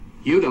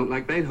You don't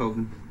like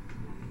Beethoven.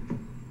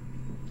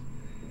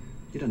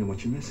 You don't know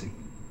what you're missing.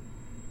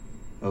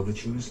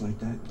 Overtures like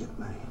that get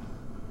my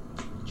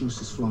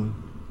juices flowing.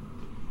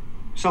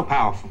 So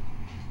powerful.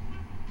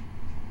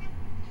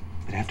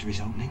 But after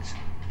his openings,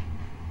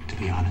 to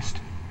be honest,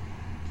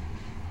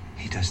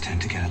 he does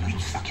tend to get a little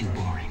fucking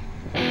boring.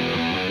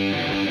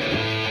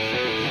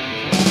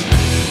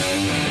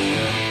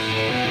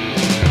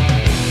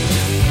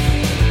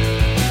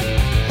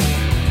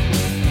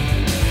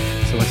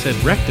 So I said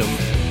rectum.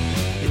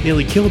 It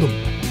nearly killed him.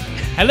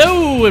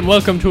 Hello, and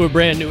welcome to a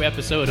brand new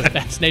episode of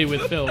Fascinated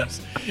with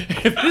Films.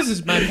 If this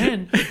is my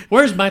pen,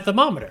 where's my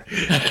thermometer?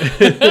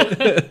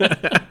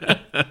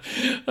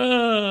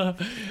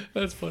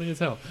 That's funny as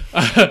hell.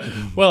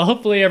 Well,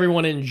 hopefully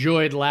everyone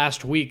enjoyed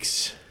last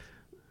week's,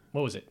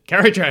 what was it?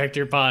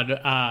 Character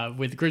Pod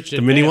with Christian.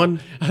 The mini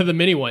one? The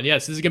mini one,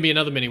 yes. This is going to be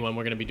another mini one.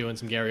 We're going to be doing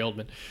some Gary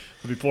Oldman.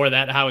 But before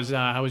that, how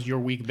was your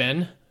week,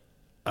 Ben?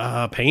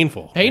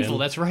 Painful. Painful, man.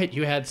 that's right.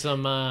 You had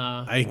some...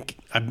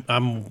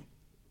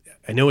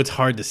 I know it's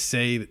hard to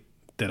say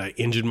that I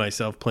injured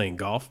myself playing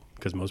golf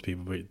because most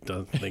people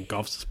don't think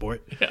golf's a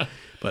sport. Yeah.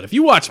 But if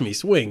you watch me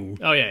swing,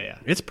 Oh, yeah.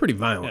 it's pretty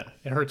violent.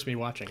 Yeah, it hurts me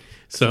watching.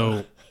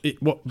 So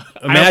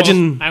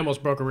imagine I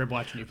almost broke a rib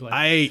watching you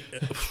play.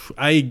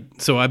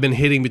 So I've been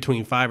hitting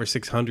between 500 or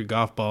 600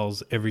 golf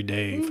balls every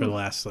day for the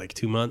last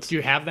 2 months. Do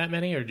you have that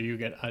many, or do you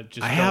get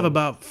just? I have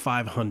about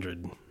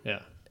 500,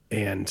 Yeah.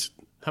 and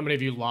How many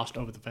have you lost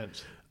over the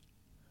fence?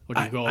 Or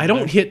do you go I over don't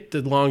there? hit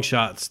the long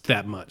shots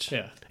that much.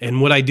 Yeah.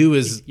 And what I do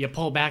is You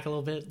pull back a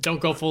little bit.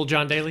 Don't go full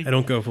John Daly. I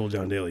don't go full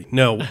John Daly.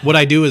 No, what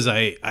I do is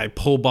I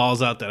pull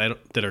balls out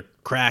that are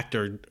cracked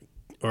or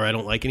I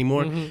don't like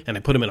anymore, and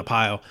I put them in a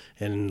pile.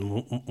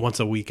 And once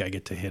a week, I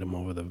get to hit them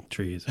over the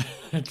trees.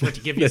 That's what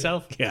you give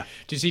yourself. Yeah.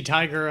 Did you see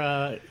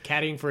Tiger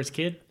caddying for his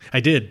kid?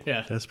 I did.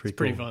 Yeah, that's pretty it's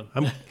pretty cool.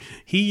 fun.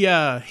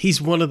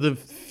 He's one of the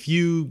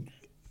few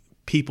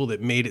people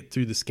that made it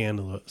through the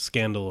scandal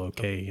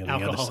okay on the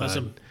other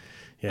Alcoholism. side.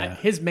 Yeah.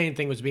 His main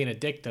thing was being a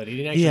dick, though. He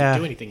didn't actually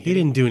do anything. He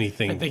didn't do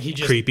anything I think he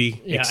just-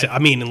 creepy. yeah,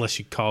 unless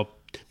you call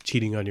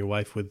cheating on your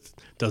wife with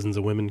dozens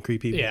of women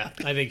creepy. Yeah,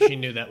 I think she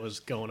knew that was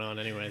going on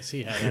anyways.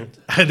 He had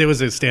it. There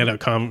was a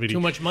stand-up comedy Too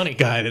much money.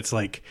 guy that's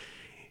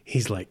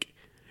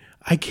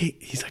I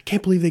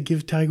can't believe they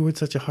give Tiger Woods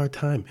such a hard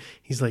time.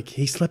 He's like,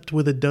 he slept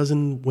with a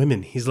dozen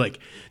women. He's like,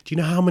 do you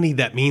know how many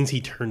that means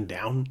he turned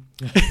down?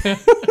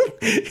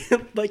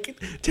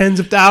 Tens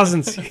of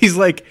thousands. He's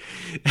like,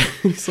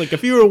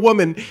 if you were a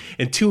woman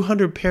and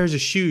 200 pairs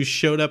of shoes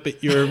showed up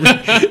at your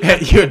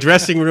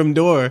dressing room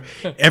door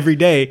every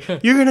day,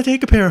 you're gonna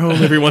take a pair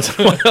home every once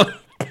in a while.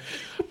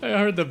 I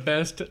heard the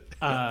best.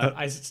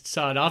 I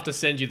saw it. I'll have to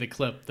send you the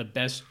clip. The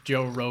best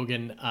Joe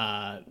Rogan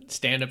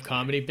stand-up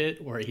comedy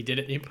bit where he did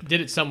it. He did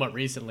it somewhat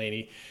recently,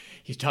 and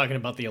he's talking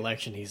about the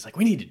election. He's like,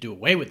 "We need to do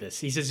away with this."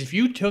 He says, "If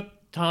you took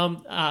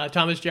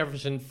Thomas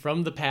Jefferson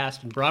from the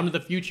past and brought him to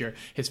the future,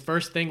 his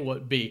first thing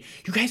would be,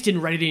 you guys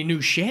didn't write any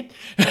new shit."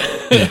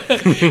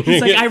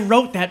 He's like, "I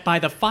wrote that by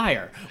the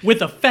fire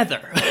with a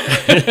feather."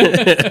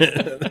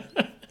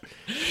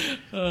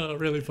 Oh,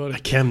 really funny.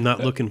 I'm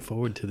not looking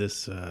forward to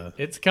this.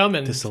 It's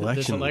coming. This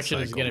election is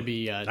cycle. going to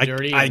be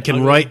dirty. I and can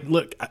ugly. write.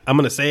 Look, I'm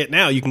going to say it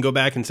now. You can go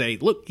back and say,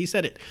 "Look, he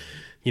said it."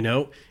 You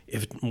know,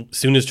 if as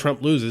soon as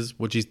Trump loses,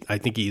 which I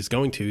think he's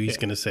going to, he's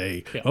going to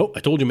say, "Oh, I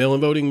told you, mail-in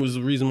voting was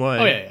the reason why."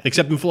 Oh, yeah.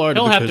 Except in Florida,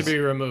 He'll have to be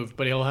removed,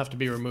 but he'll have to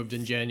be removed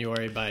in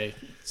January by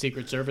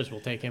Secret Service. Will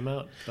take him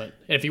out. But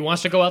if he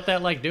wants to go out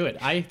that do it.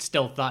 I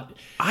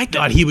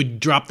thought he would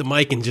drop the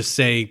mic and just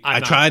say, "I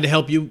tried to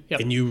help you,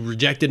 Yep. and you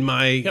rejected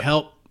my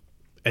help."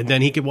 And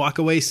then he could walk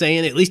away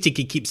saying, at least he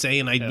could keep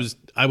saying,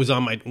 I was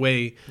on my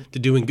way to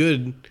doing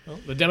good. Well,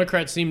 the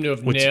Democrats seem to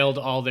have nailed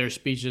all their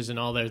speeches and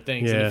all their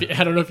things. Yeah. And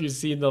I don't know if you've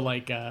seen the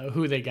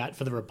who they got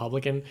for the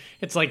Republican.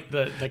 It's like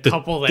the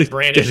couple that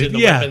brandished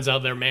the weapons out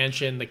of their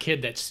mansion, the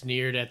kid that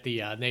sneered at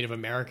the Native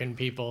American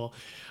people.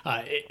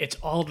 It's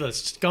all the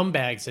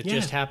scumbags that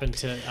just happened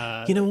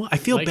to. You know what? I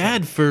feel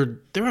bad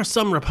there are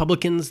some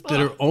Republicans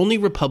that are only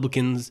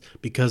Republicans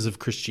because of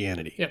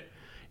Christianity. Yep.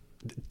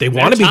 They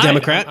want to be tied.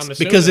 Democrats I'm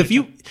assuming because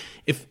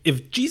they're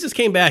if Jesus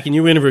came back and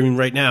you were interviewing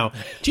right now,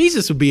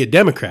 Jesus would be a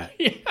Democrat.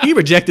 He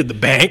rejected the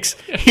banks.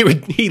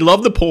 He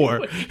loved the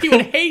poor. He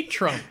would hate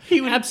Trump.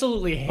 He would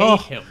absolutely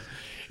hate him.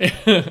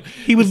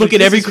 He would look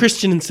at every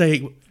Christian and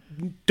say,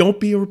 "Don't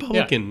be a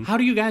Republican." Yeah. How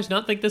do you guys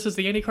not think this is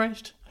the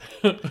Antichrist?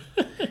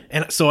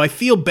 And so I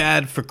feel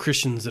bad for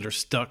Christians that are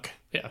stuck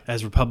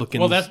as Republicans.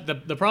 Well, that's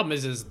the problem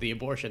is the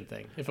abortion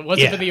thing. If it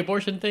wasn't Yeah. for the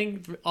abortion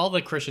thing, all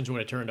the Christians would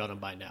have turned on him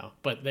by now.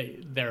 But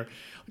they're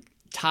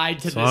tied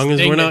to this thing. As long as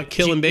we're not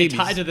killing babies.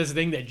 They're tied to this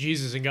thing that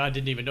Jesus and God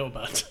didn't even know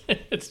about.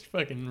 It's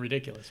fucking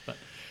ridiculous. But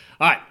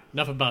all right,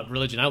 enough about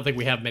religion. I don't think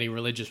we have many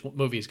religious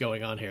movies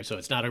going on here, so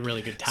it's not a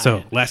really good time.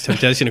 So, Last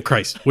Temptation of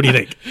Christ. What do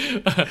you think?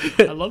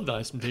 I love the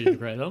Last Temptation of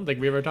Christ. I don't think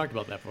we ever talked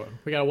about that before.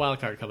 We got a wild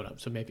card coming up,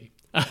 so maybe.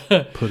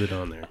 Put it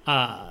on there.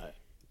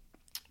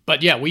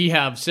 But yeah, we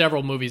have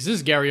several movies. This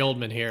is Gary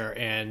Oldman here,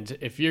 and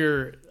if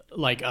you're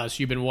like us,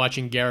 you've been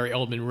watching Gary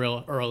Oldman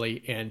real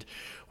early, and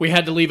we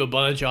had to leave a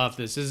bunch off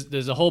this.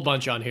 There's a whole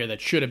bunch on here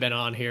that should have been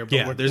on here. But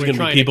Yeah, there's going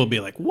to be people be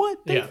like,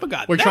 what? They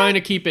forgot We're that? trying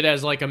to keep it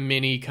as like a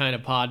mini kind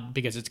of pod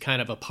because it's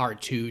kind of a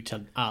part 2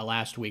 to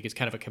last week. It's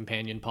kind of a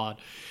companion pod.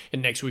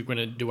 And next week we're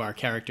going to do our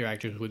character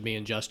actors with me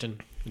and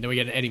Justin. And then we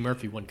get an Eddie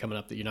Murphy one coming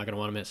up that you're not going to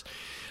want to miss.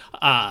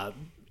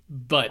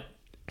 But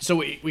so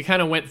we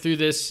kind of went through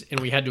this and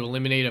we had to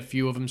eliminate a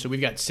few of them. So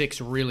we've got 6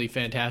 really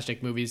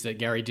fantastic movies that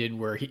Gary did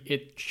where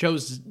it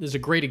shows there's a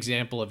great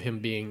example of him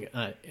being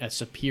a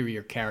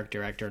superior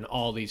character actor in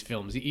all these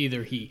films.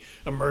 Either he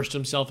immersed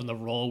himself in the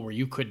role where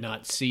you could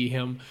not see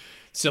him,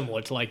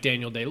 similar to like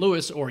Daniel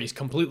Day-Lewis, or he's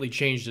completely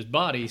changed his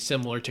body,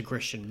 similar to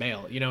Christian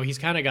Bale. You know, he's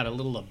kind of got a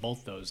little of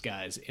both those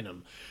guys in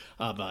him.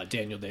 Of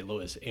Daniel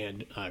Day-Lewis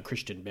and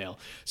Christian Bale.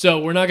 So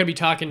we're not going to be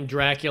talking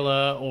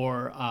Dracula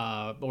or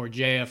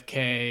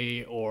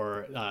JFK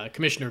or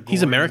Commissioner Gordon.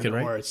 He's American,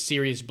 right? Or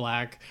Sirius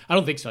Black. I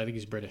don't think so. I think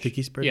he's British. Think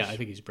he's British? Yeah, I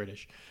think he's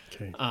British.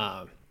 Okay.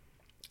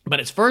 But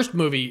his first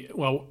movie,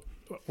 well,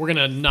 we're going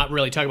to not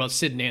really talk about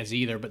Sid Nancy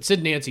either, but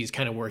Sid Nancy is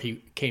kind of where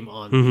he came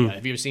on. Mm-hmm.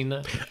 Have you ever seen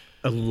that?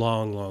 A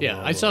long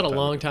I saw it a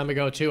long time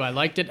ago too. I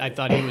liked it. I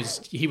thought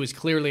he was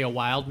clearly a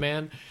wild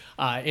man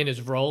in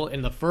his role.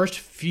 In the first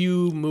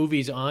few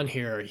movies on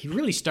here, he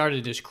really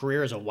started his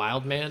career as a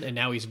wild man, and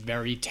now he's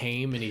very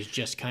tame and he's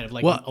just kind of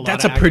like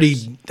that's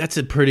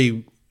a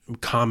pretty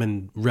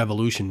common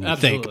revolution. You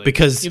Absolutely. think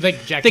because You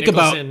think Jack think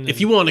about Nicholson if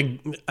you want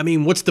to. I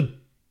mean, what's the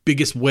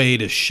biggest way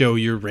to show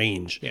your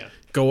range? Yeah.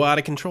 Go out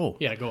of control.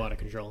 Yeah, go out of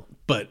control.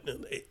 But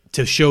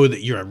to show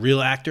that you're a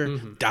real actor,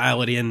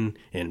 dial it in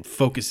and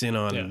focus in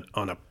on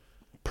a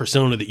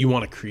persona that you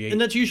want to create. And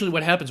that's usually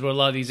what happens when a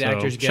lot of these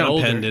actors get Sean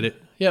older. Penn did it.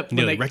 Yep,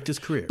 Nearly wrecked his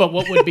career. But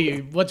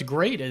what's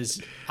great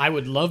is I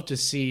would love to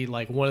see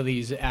like one of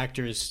these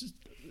actors,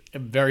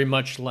 very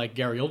much like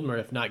Gary Oldman,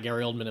 if not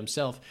Gary Oldman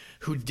himself,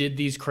 who did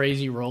these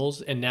crazy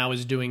roles and now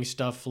is doing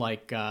stuff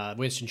like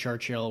Winston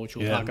Churchill, which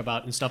we'll talk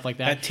about, and stuff like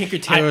that. That Tinker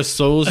Tailor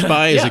Soul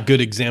Spy is a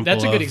good example.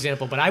 That's a good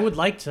example. But I would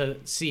like to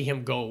see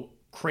him go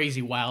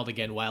crazy wild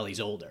again while he's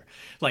older.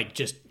 Like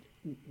just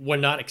we're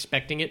not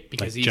expecting it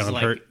because Like he's John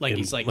like Hurt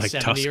he's like like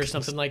 70 or Tusk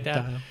something like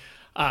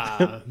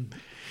that.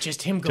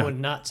 Just him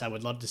going nuts. I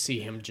would love to see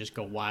him just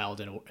go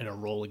wild in a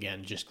role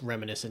again, just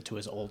reminiscent to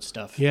his old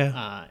stuff.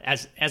 Yeah.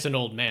 As an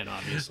old man,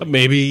 obviously.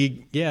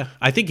 Maybe, yeah.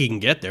 I think he can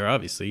get there,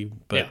 obviously.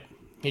 But Yeah.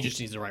 He just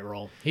needs the right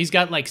role. He's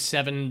got like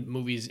 7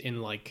 movies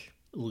in like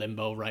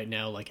limbo right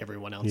now, like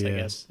everyone else, I Yeah.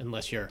 guess,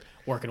 unless you're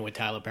working with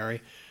Tyler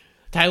Perry.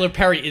 Tyler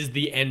Perry is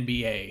the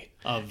NBA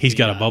of. He's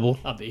got a bubble?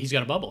 He's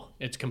got a bubble.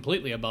 It's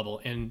completely a bubble,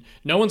 and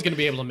no one's going to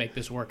be able to make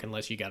this work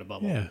unless you got a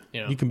bubble. yeah,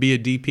 you know? you can be a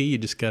DP. You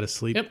just got to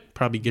sleep. Yep.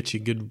 Probably get you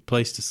a good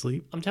place to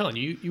sleep. I'm telling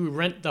you, you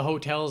rent the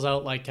hotels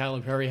out like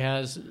Tyler Perry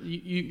has.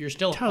 You're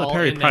still Tyler all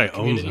Perry in probably that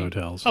owns community.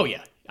 hotels. Oh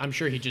yeah, I'm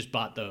sure he just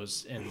bought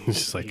those, and It's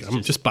just like,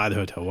 he's just buy the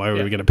hotel. Why are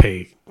Yeah. we going to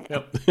pay?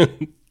 Yep.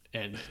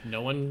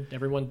 And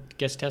everyone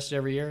gets tested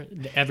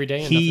every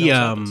day. And He nothing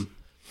else happens.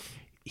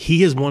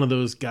 he is one of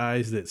those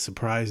guys that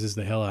surprises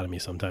the hell out of me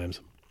sometimes.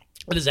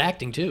 But his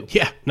acting too.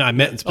 Yeah, no, I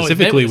meant Oh,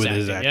 specifically his with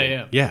his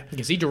acting. Yeah.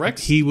 Because he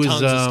directs He was,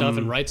 tons of stuff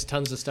and writes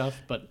tons of stuff.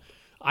 But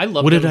I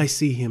love. What did I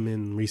see him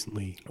in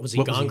recently? Was he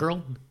What Gone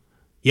Girl?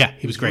 Yeah,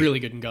 he was great. Really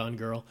good in Gone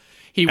Girl.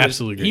 He was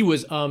Absolutely great. He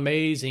was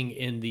amazing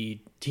in the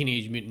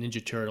Teenage Mutant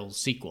Ninja Turtles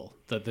sequel,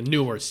 the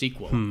newer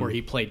sequel, where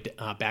he played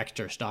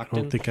Baxter Stockton.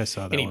 I don't think I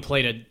saw that And he one.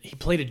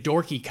 played a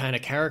dorky kind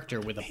of character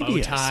with a bow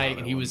Maybe I saw tie, that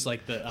and he one. was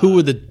like the Who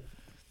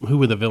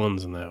were the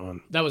villains in that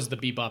one? that was the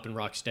Bebop and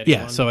Rocksteady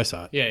Yeah, one. so I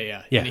saw it.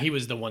 Yeah. Yeah. And he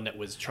was the one that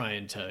was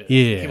trying to.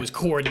 Yeah. He was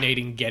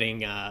coordinating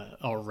getting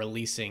or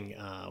releasing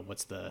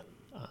what's the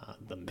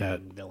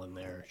That- main villain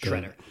there,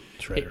 Shredder.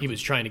 Shredder. He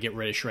was trying to get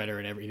rid of Shredder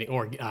and everything,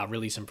 or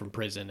release him from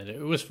prison, and it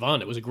was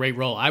fun. It was a great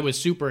role. I was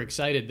super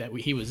excited that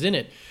he was in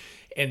it,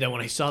 and then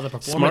when I saw the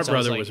performance, Smart I was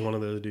Brother like, was one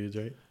of those dudes,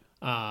 right?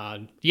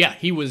 yeah,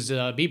 he was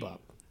Bebop.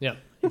 Yeah,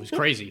 it was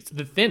crazy. It's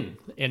the Thin,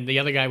 and the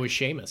other guy was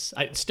Seamus.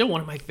 It's still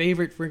one of my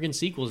favorite friggin'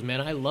 sequels,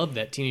 man. I love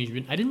that Teenage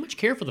Mutant. I didn't much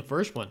care for the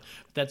first one,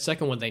 but that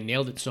second one, they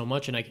nailed it so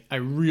much, and I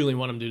really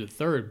want them to do the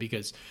third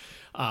because,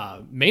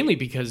 mainly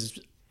because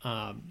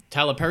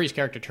Tyler Perry's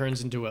character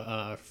turns into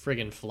a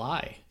friggin'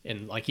 fly,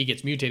 and like he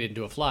gets mutated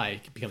into a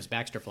fly, he becomes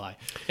Baxter Fly,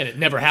 and it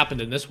never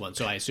happened in this one,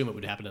 so I assume it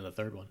would happen in the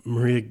third one.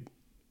 Maria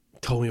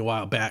told me a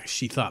while back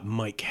she thought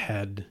Mike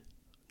had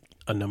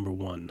a number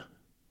 1.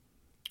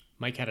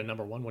 Mike had a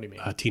number 1. What do you mean?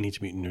 A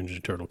Teenage Mutant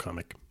Ninja Turtle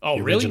comic. Oh,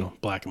 The really? original,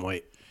 black and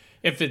white.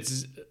 If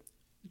it's,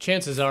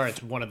 chances are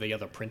it's one of the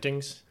other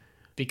printings,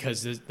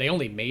 because they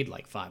only made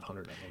like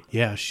 500 of them.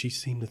 Yeah, she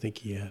seemed to think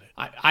he had it,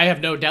 I have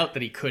no doubt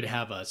that he could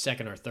have a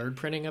second or third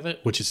printing of it.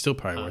 which is still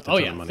probably worth a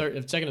ton of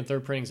money. Second and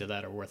third printings of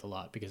that are worth a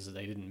lot because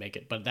they didn't make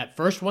it. But that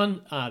first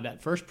one,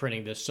 that first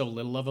printing, there's so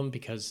little of them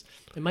because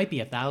there might be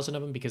 1,000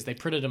 of them because they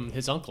printed them.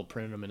 His uncle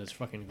printed them in his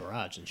fucking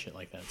garage and shit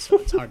like that. So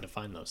it's hard to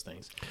find those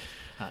things.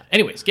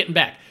 Anyways, getting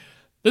back.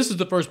 This is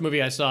the first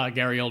movie I saw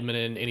Gary Oldman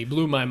in, and he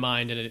blew my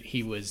mind. And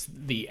he was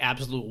the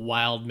absolute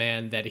wild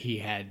man that he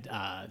had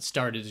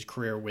started his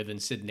career with in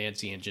Sid and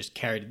Nancy, and just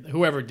carried.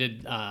 Whoever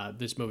did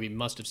this movie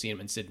must have seen him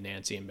in Sid and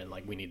Nancy and been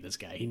like, "We need this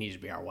guy. He needs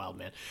to be our wild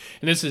man."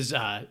 And this is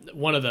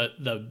one of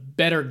the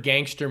better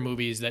gangster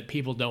movies that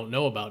people don't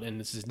know about. And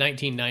this is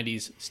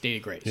 1990s State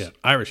of Grace. Yeah,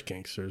 Irish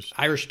gangsters.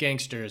 Irish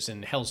Gangsters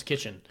and Hell's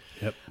Kitchen.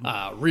 Yep.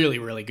 Really,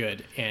 really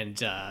good. And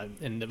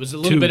there was a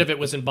little bit of it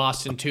was in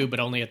Boston too,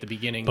 but only at the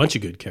beginning. Bunch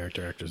of good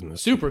character actors in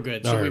this. Super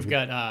good. So All right. we've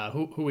got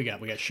who we got?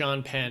 We got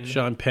Sean Penn.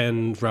 Sean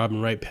Penn,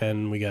 Robin Wright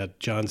Penn. We got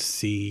John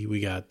C. We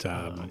got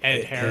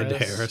Ed Harris.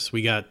 Ed Harris.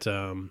 We got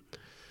The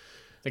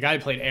guy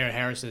who played Ed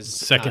Harris's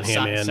Second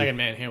Man. Second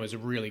Man here was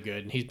really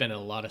good. And he's been in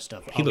a lot of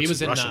stuff. He He looks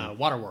was in Russian.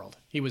 Waterworld.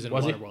 He was in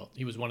Was he? Waterworld.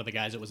 He was one of the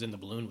guys that was in the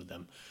balloon with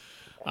them,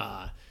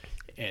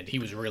 and he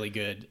was really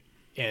good.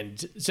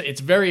 And so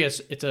it's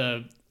various.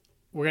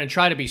 We're going to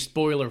try to be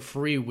spoiler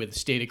free with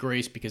State of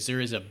Grace because there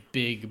is a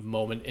big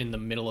moment in the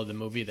middle of the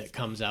movie that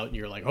comes out and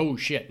you're like, oh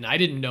shit. And I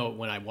didn't know it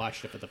when I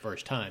watched it for the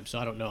first time. So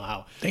I don't know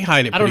how They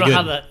hide it I don't know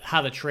pretty good.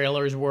 how the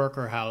trailers work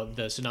or how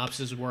the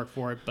synopses work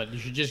for it, but you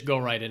should just go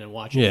right in and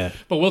watch it. Yeah.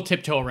 But we'll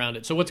tiptoe around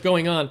it. So what's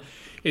going on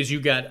is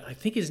you got, I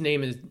think his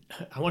name is,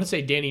 I want to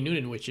say Danny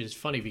Noonan, which is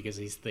funny because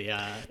he's the,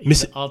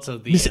 Miss it. also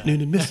the, Miss it,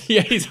 Noonan, miss it.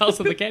 yeah, he's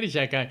also the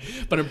Caddyshack guy.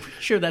 But I'm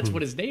pretty sure that's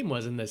what his name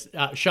was in this.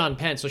 Sean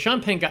Penn. So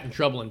Sean Penn got in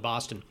trouble in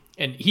Boston.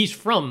 And he's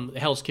from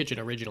Hell's Kitchen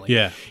originally.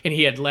 Yeah. And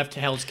he had left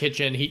Hell's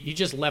Kitchen. He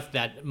just left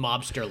that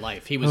mobster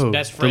life. He was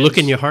best The friends. Look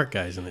in Your Heart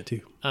guys in it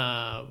too.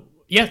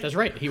 Yeah, that's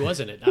right. He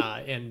was in it.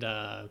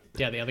 The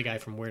other guy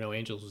from We're No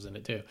Angels was in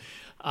it too.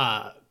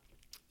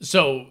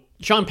 So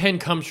Sean Penn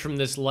comes from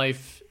this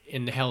life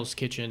in Hell's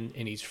Kitchen,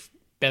 and he's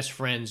best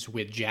friends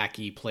with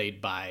Jackie,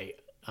 played by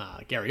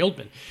Gary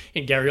Oldman.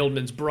 And Gary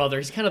Oldman's brother,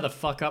 he's kind of the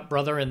fuck up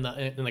brother in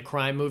the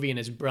crime movie, and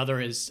his brother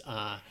is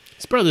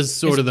His brother's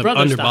sort of the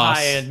brother's underboss. the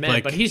high end man,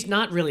 like, but he's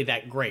not really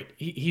that great.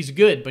 He's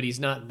good, but he's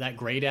not that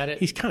great at it.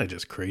 he's kind of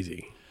just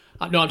crazy.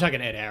 No, I'm talking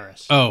Ed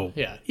Harris. Oh,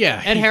 yeah.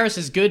 yeah. Ed Harris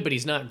is good, but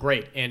he's not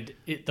great. And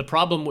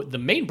the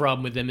main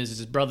problem with him is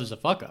his brother's a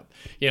fuck up.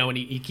 And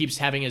he keeps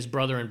having his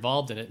brother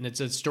involved in it, and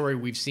it's a story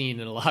we've seen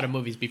in a lot of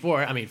movies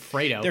before. I mean,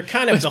 Fredo. They're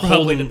kind of was probably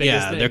beholden. the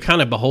biggest thing. They're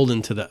kind of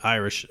beholden to the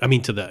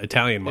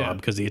Italian mob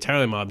because the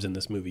Italian mob's in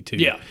this movie too.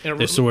 Yeah.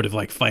 They're sort of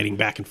like fighting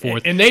back and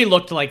forth. And they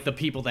looked like the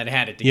people that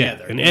had it Yeah,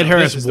 together. and You Ed know,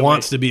 Harris this is the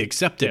wants way- to be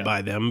accepted Yeah.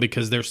 by them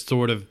because they're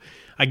sort of,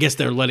 I guess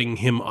they're letting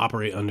him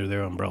operate under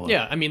their umbrella.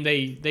 Yeah, I mean,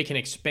 they can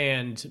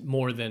expand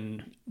more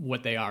than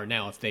what they are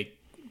now if they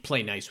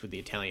play nice with the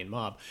Italian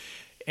mob.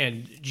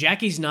 And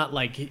Jackie's not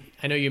like,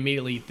 I know you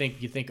immediately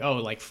think, oh,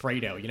 like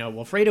Fredo.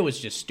 Well, Fredo was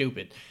just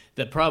stupid.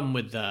 The problem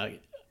with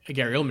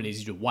Gary Oldman is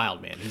he's a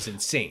wild man. He's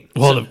insane.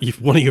 Well,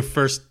 one of your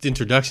first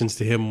introductions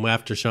to him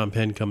after Sean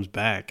Penn comes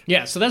back.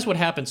 Yeah, so that's what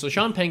happens. So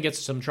Sean Penn gets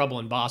some trouble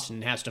in Boston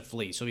and has to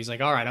flee. So he's like,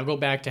 all right, I'll go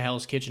back to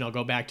Hell's Kitchen. I'll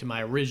go back to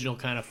my original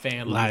kind of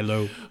family.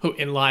 Lilo.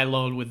 And lie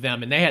low with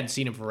them. And they hadn't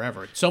seen him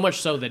forever. So much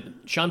so that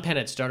Sean Penn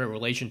had started a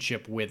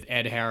relationship with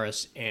Ed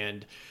Harris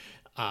and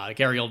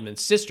Gary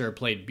Oldman's sister,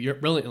 played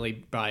brilliantly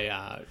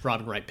by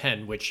Robin Wright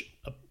Penn, which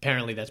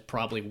apparently that's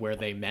probably where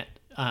they met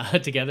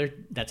together.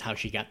 That's how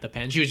she got the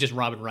pen. She was just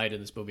Robin Wright in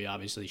this movie,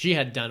 obviously. She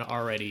had done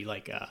already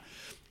like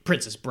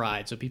Princess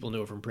Bride, so people knew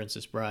her from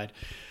Princess Bride.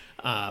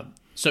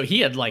 So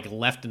he had like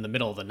left in the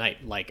middle of the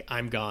night, like,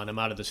 I'm gone, I'm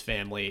out of this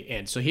family.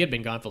 And so he had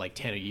been gone for like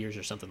 10 years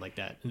or something like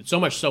that. And so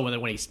much so when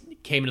he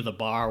came into the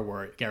bar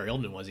where Gary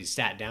Oldman was, he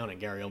sat down and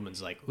Gary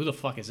Oldman's like, who the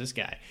fuck is this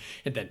guy?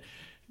 And then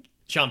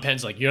Sean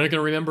Penn's like, you're not going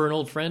to remember an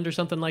old friend or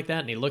something like that?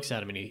 And he looks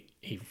at him and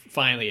he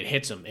finally, it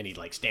hits him and he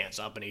like stands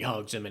up and he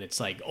hugs him and it's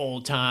like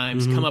old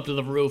times, come up to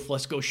the roof,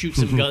 let's go shoot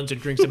some guns and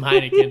drink some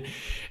Heineken and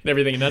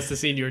everything. And that's the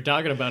scene you were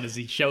talking about is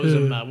he shows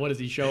him, what does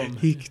he show him?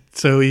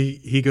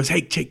 He goes,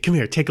 hey, Jake, come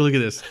here, take a look at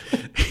this.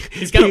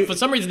 He's got, for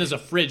some reason, there's a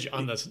fridge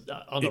on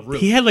the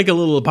roof. He had like a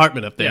little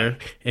apartment up there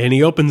and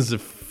he opens the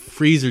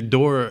freezer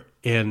door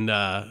and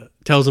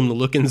tells him to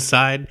look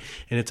inside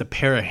and it's a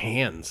pair of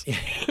hands.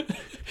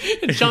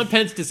 And Sean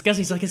Penn's disgusting.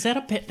 He's like, "Is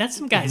that that's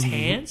some guy's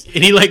hands?"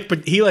 And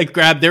he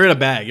grabbed. They're in a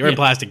bag. They're in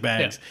plastic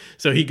bags. Yeah.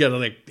 So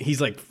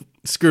he's like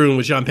screwing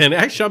with Sean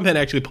Penn. Sean Penn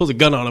actually pulls a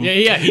gun on him.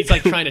 Yeah. He's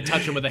like trying to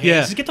touch him with a hand. Yeah.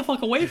 He says, "Get the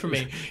fuck away from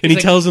me!" And he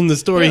tells him the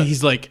story. Yeah.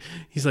 He's like,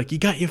 you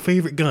got your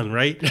favorite gun,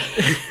 right?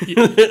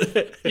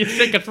 "You're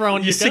sick of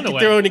throwing your gun away."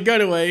 Throwing your gun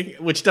away,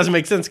 which doesn't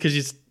make sense because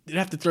you'd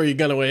have to throw your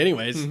gun away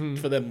anyways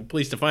for the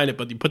police to find it.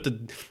 But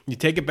you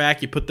take it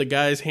back. You put the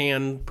guy's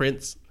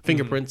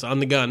fingerprints on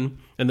the gun,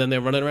 and then they're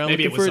running around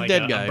Maybe looking it was for a like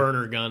dead guy. a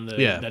burner gun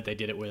that they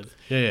did it with.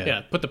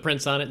 Yeah. Put the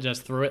prints on it, and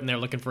just threw it, and they're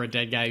looking for a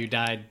dead guy who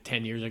died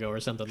 10 years ago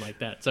or something like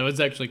that. So it's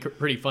actually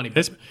pretty funny.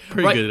 It's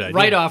pretty good idea.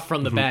 Right off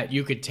from the bat,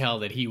 you could tell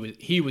that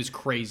he was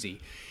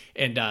crazy.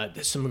 And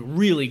there's some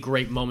really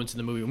great moments in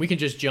the movie. And we can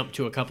just jump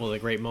to a couple of the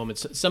great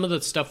moments. Some of the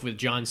stuff with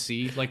John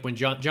C., like when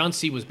John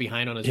C. was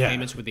behind on his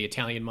payments with the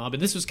Italian mob.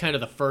 And this was kind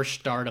of the first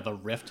start of a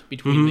rift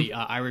between the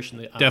Irish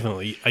and the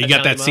Definitely. You Italian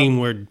got that mob. scene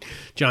where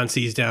John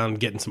C's down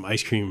getting some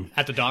ice cream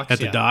At the docks, At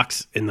the yeah.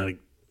 docks, and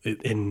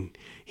and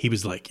he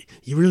was like,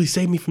 "You really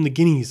saved me from the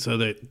guineas." So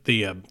that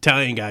the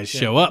Italian guys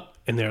show up,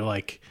 and they're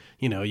like,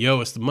 "You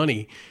owe us the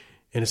money."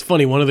 And it's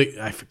funny.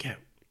 I forget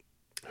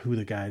who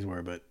the guys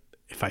were, but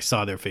if I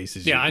saw their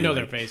faces, Yeah, you'd I be know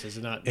like, their faces.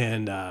 Not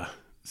And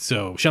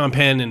so Sean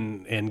Penn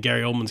and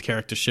Gary Oldman's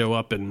character show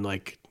up and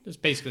like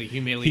just basically he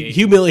humiliate.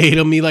 humiliate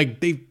him.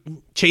 They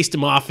chased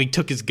him off. He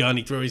took his gun.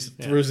 He throws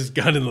his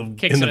gun in the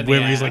Kicks it in the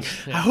river. He's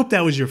ass. like, "I hope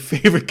that was your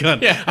favorite gun.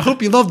 Yeah. I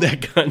hope you love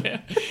that gun."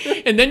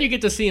 And then you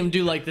get to see him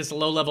do like this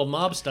low-level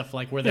mob stuff,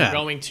 like where they're Yeah.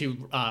 going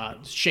to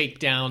shake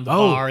down the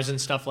Oh. bars and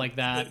stuff like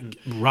that. And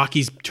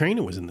Rocky's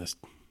trainer was in this.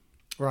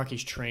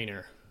 Rocky's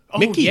trainer. Oh,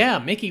 Mickey. yeah,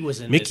 Mickey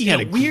was in Mickey this. had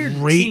And a weird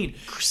great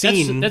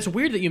scene. scene. That's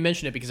weird that you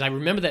mention it because I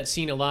remember that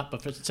scene a lot,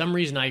 but for some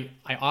reason I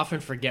often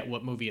forget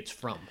what movie it's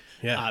from.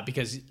 Yeah.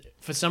 Because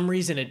for some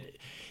reason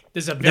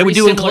there's a very were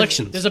doing similar,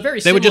 collections. There's a very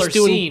They were similar just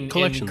doing scene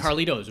collections. in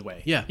Carlito's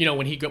Way. Yeah.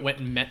 When he went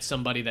and met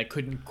somebody that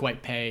couldn't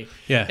quite pay.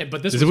 Yeah.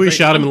 But this Is was it where he great.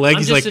 shot him in the leg? I'm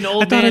He's just like, an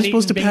old "I thought I man was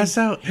supposed to eating pass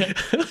beans.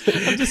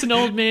 out." I'm just an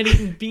old man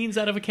eating beans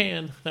out of a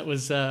can. That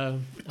was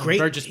Great.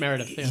 Burgess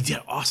Meredith. Yeah. He did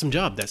an awesome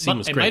job. That scene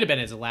was It great. might have been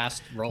his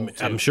last role. Too,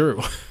 I'm sure it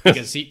was.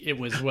 because it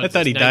was. What, I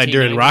thought he died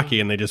during Rocky,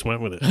 and they just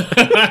went with it.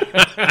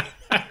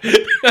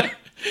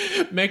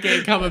 Mick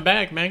ain't coming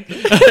back, man.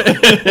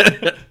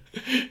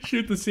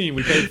 Shoot the scene.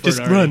 We paid for Just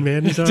it already. run,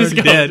 man. He's already Just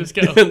go. dead. Just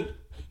go.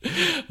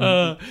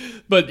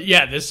 But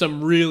yeah, there's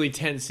some really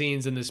tense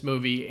scenes in this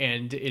movie,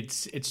 and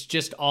it's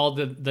just all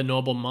the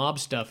noble mob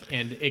stuff,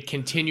 and it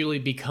continually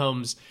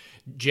becomes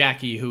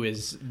Jackie, who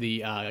is the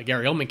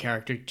Gary Oldman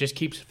character, just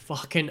keeps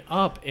fucking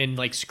up and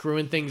like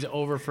screwing things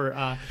over for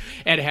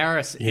Ed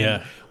Harris. Yeah.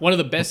 And one of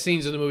the best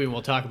scenes in the movie, and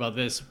we'll talk about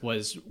this,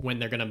 was when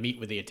they're going to meet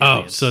with the Oh,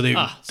 Italians. so they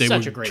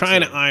such were a great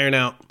trying scene. to iron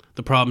out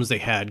the problems they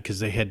had because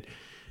they had.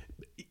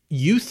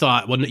 You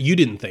thought, well, you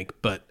didn't think,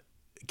 but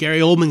Gary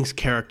Oldman's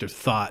character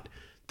thought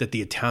that the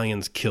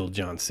Italians killed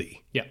John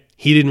C. Yeah.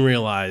 He didn't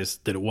realize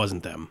that it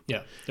wasn't them.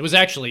 Yeah, it was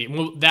actually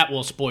that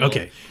will spoil.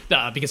 Okay.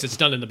 Because it's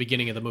done in the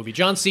beginning of the movie.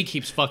 John C.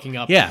 keeps fucking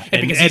up. Yeah,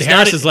 and because Ed he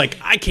Harris started- is like,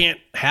 "I can't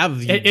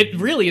have you." It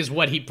really is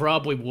what he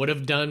probably would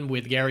have done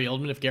with Gary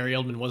Oldman if Gary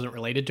Oldman wasn't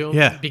related to him.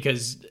 Yeah.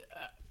 Because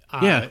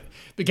Yeah.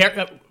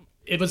 but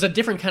it was a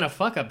different kind of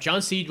fuck up.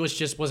 John C.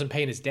 wasn't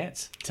paying his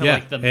debts to Yeah,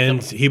 like the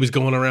and he was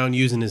going around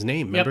using his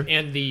name. yep, Remember?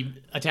 and the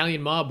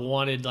Italian mob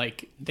wanted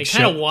they Show-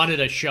 kind of wanted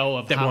a show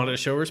of They how, wanted to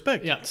show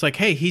respect. Yeah. It's like,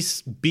 hey,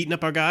 he's beating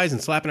up our guys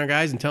and slapping our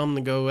guys and telling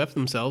them to go F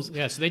themselves.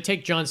 Yeah, so they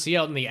take John C.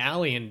 out in the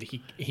alley and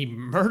he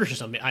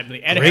murders him.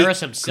 Ed Harris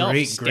himself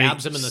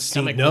stabs him in the scene.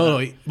 stomach. No,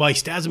 with well, he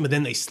stabs him, but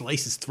then they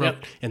slice his throat.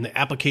 Yep. And the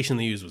application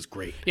they used was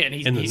great. Yeah, and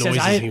the he says,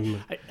 noises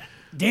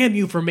damn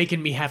you for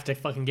making me have to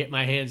fucking get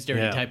my hands dirty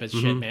Yeah, type of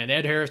shit, man.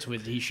 Ed Harris,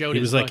 he showed He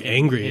his was, like, fucking-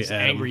 angry his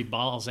at him. angry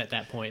balls at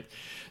that point,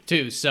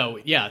 too. So,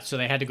 yeah, so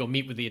they had to go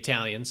meet with the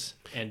Italians.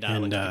 And,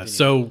 let's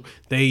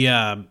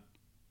continue.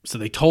 So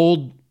they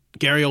told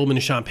Gary Oldman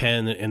and Sean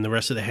Penn and the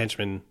rest of the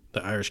henchmen,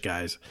 the Irish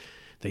guys,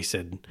 they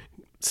said,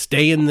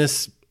 stay in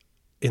this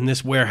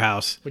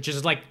warehouse Which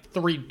is like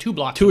 2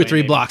 blocks 2 or away, 3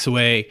 maybe. blocks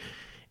away,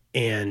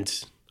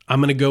 and I'm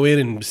going to go in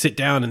and sit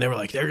down. And they were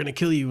like, they're going to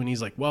kill you. And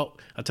he's like, well,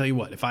 I'll tell you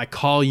what, if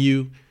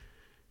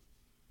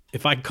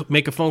I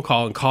make a phone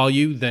call and call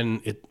you,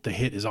 then the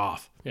hit is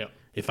off. Yeah.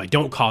 If I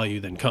don't call you,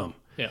 then come.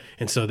 Yeah.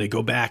 And so they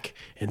go back,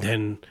 and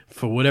then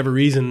for whatever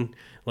reason,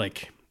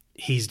 like,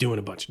 he's doing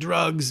a bunch of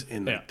drugs,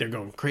 and Yeah. they're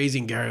going crazy.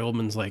 And Gary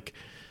Oldman's like,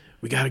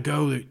 we got to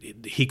go.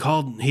 He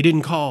called. He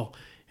didn't call.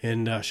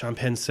 And Sean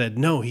Penn said,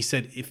 no. He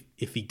said,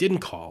 if he didn't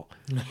call,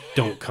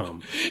 don't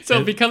come.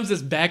 So it becomes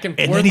this back and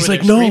forth And then he's where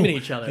like, they're no, screaming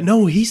at each other.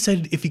 no. He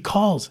said if he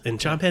calls,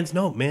 and Sean Penn's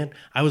no, man.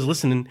 I was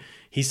listening.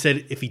 He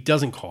said if he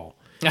doesn't call,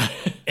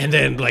 and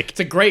then like It's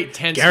a great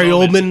tense Gary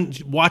moment.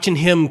 Oldman, watching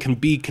him can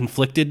be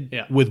conflicted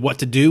Yeah. with what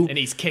to do, And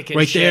he's kicking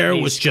right shit, there and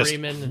he's was just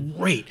screaming.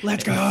 great.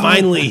 Let's go.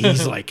 Finally,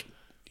 he's like,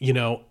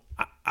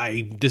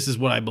 I this is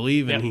what I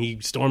believe, and Yeah. he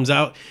storms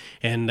out,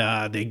 and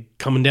they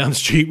coming down the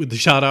street with the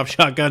shot off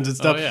shotguns and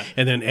stuff, yeah.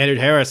 and then Ed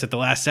Harris at the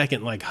last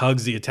second like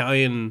hugs the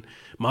Italian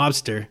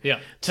mobster, Yeah,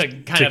 to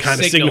to kind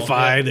of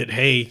signify yeah. that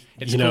hey,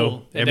 It's you know, cool.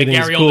 And then everything's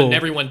Gary Oldman cool. and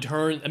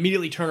everyone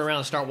immediately turn around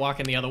and start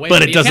walking the other way.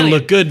 But it the doesn't Italian-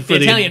 look good for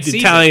the Italian sees it.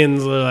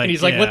 Italians. Are like, And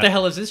he's like, yeah. "What the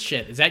hell is this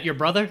shit? Is that your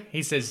brother?"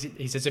 He says,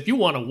 "If you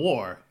want a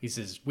war, he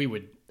says we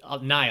would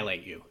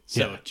annihilate you.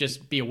 So Yeah.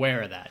 just be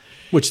aware of that."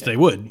 Which they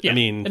would. Yeah, I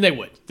mean, and they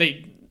would.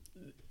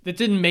 That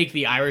didn't make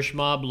the Irish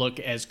mob look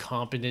as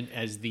competent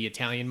as the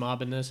Italian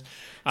mob in this.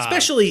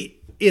 especially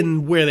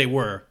in where they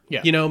were.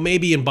 Yeah. You know,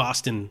 maybe in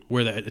Boston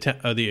where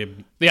the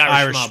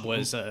Irish mob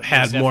was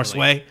had more definitely-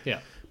 sway. Yeah.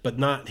 But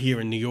not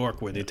here in New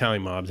York where the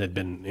Italian mobs had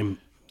been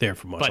there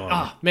for much But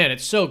longer. man,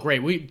 it's so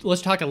great.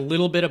 Let's talk a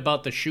little bit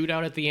about the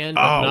shootout at the end.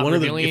 But not One of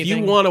the, revealing if you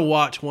anything. want to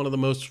watch one of the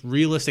most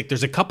realistic,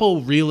 there's a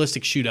couple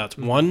realistic shootouts.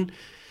 Mm-hmm. One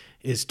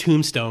is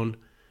Tombstone,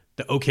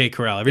 the OK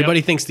Corral.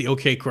 Everybody thinks the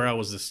OK Corral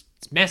was this.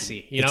 It's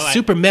messy. You It's know,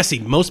 super messy.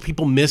 Most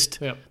people missed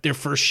Yep. their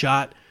first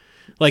shot.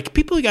 Like,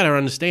 people got to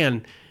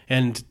understand.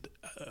 And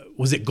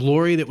was it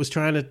Glory that was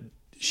trying to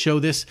show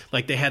this?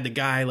 Like they had the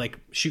guy like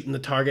shooting the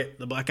target,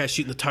 the black guy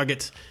shooting the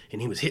targets,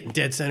 and he was hitting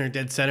dead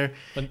center,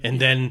 and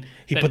then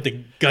he put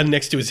the gun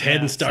next to his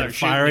head and started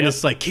firing.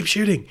 It's like, keep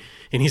shooting,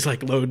 and he's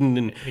like loading,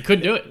 and he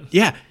couldn't do it.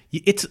 Yeah,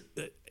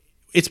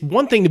 it's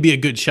one thing to be a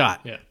good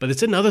shot, Yeah. but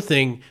it's another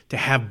thing to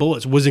have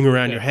bullets whizzing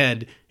around your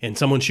head and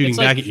someone shooting It's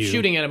like back at you.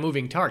 shooting at a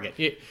moving target.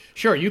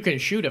 Sure, you can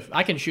shoot.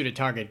 I can shoot a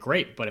target,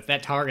 great. But if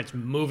that target's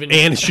moving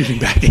and it's shooting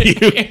back at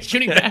you, and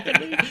shooting back at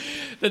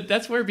me,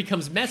 that's where it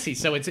becomes messy.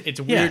 So it's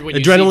weird when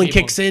you adrenaline see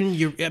people. kicks in.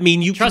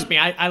 You Trust me,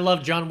 I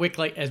love John Wick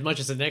like as much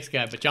as the next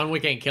guy, but John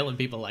Wick ain't killing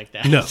people like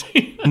that.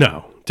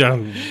 No,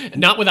 John.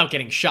 Not without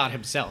getting shot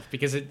himself,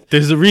 because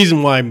There's a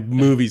reason why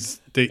movies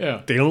they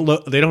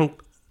don't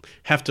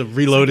have to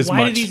reload as why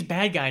much. do these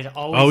bad guys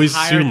Always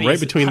hire shoot 'em these, right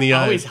between the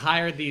eyes. Always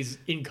hire these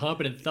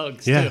incompetent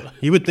thugs Yeah, too.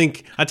 you would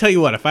think. I tell you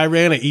what, if I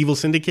ran an evil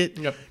syndicate,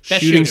 Yep.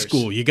 Best shooting shooters.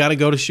 school, you got to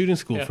go to shooting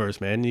school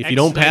first, man. If you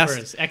don't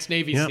pass,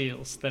 ex-Navy Yeah.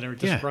 SEAls that are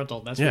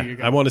disgruntled, that's where you're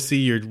I going. want to see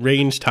your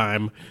range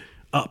time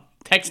up.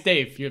 Text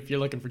Dave if you're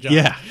looking for jobs.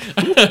 Yeah,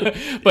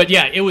 But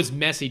yeah, it was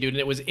messy, dude, and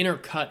it was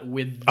intercut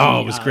with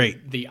it was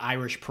great. The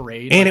Irish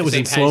parade, And like it the was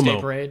in St. Patty's Day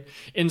slow-mo. parade,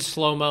 in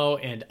slow mo,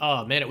 and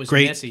oh man, it was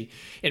Great. messy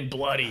and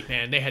bloody.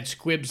 Man, they had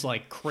squibs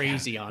like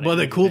crazy on it. well,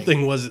 the and cool everything.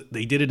 thing was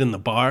they did it in the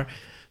bar,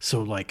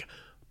 so like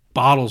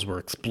bottles were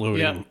exploding.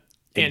 Yeah.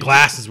 And And-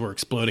 glasses were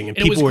exploding, and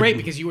And it people was were great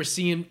because you would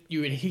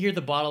hear the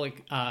bottle,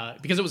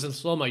 because it was in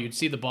slow mo, you'd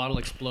see the bottle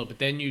explode, but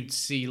then you'd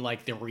see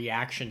like the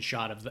reaction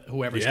shot of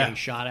whoever's Yeah. getting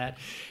shot at.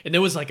 And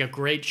there was like a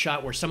great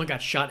shot where someone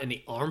got shot in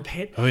the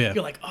armpit. Oh, yeah.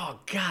 You're like,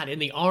 oh God, in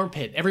the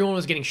armpit. Everyone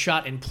was getting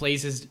shot in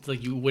places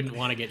like you wouldn't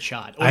want to get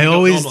shot. Or I you don't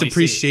always normally see.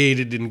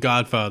 appreciated in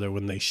Godfather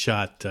when they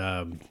shot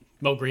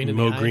Mo Green in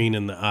Mo the eye. Green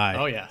in the eye.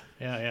 Oh yeah.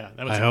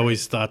 That was I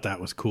always thought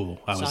that was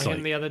cool. I saw was him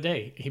like, the other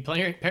day.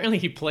 Apparently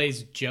he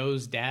plays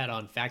Joe's dad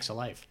on Facts of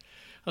Life.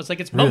 I was like,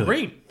 it's Mo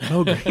Green.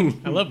 Mo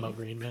Green. I love Mo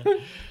Green, man.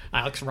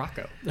 Alex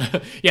Rocco.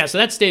 Yeah, so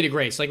that's State of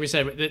Grace. Like we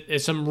said,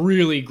 there's some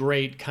really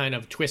great kind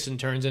of twists and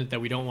turns in it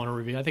that we don't want to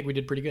reveal. I think we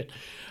did pretty good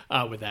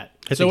with that.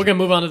 So we're going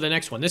to move on to the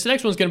next one. This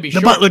next one's going to be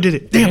short. Butler did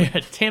it. Damn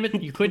it. Damn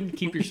it, you couldn't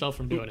keep yourself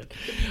from doing it.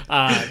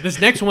 This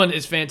next one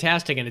is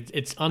fantastic, and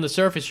it's on the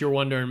surface you're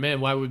wondering,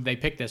 man, why would they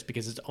pick this?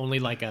 Because it's only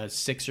like a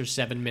 6 or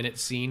 7 minute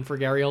scene for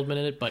Gary Oldman in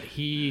it, but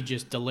he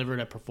just delivered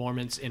a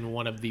performance in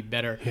one of the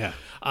better... Yeah.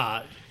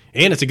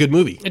 And it's a good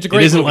movie. It's a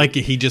great It isn't movie. like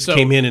he just So,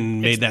 came in and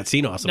made that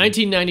scene awesome.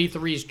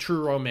 1993's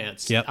True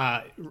Romance. Yep.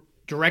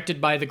 Directed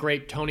by the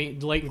late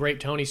and great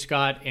Tony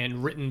Scott,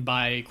 and written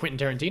by Quentin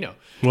Tarantino.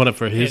 One of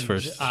his And,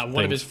 first. one of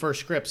things. his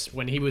first scripts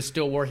when he was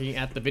still working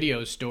at the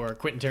video store.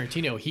 Quentin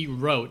Tarantino, he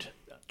wrote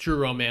True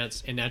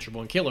Romance and Natural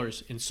Born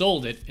Killers and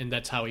sold it, and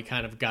that's how he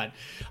kind of got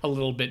a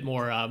little bit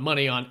more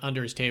money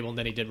under his table. And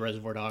then he did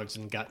Reservoir Dogs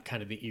and got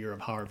kind of the ear of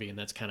Harvey, and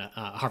that's kind of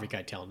Harvey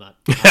Keitel, not.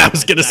 I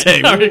was gonna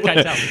say Harvey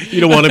Keitel. you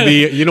don't want to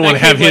be. You don't want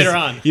to That have came his. later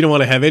on. You don't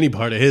want to have any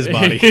part of his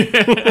body.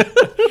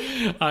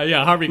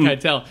 Yeah, Harvey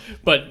Keitel.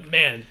 But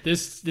man,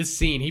 this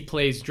scene, he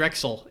plays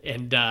Drexel,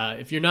 and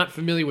if you're not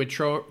familiar with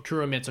True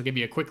Romance, I'll give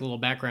you a quick little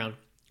background.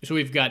 So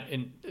we've got,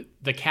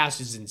 the cast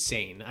is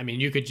insane. I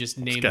mean, you could just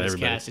name got this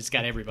everybody. cast. It's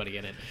got everybody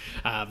in it.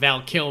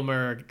 Val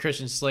Kilmer,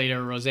 Christian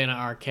Slater, Rosanna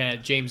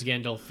Arquette, James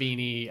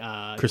Gandolfini,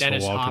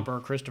 Dennis Walken. Hopper,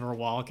 Christopher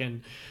Walken,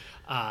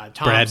 Tom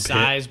Brad Pitt.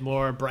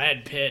 Sizemore,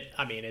 Brad Pitt.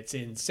 I mean, it's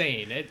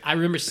insane. I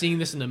remember seeing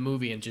this in the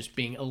movie and just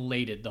being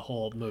elated the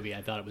whole movie.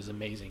 I thought it was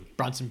amazing.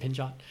 Bronson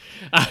Pinchot.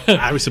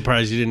 I was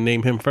surprised you didn't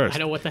name him first. I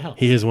know, what the hell.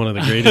 He is one of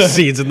the greatest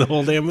scenes in the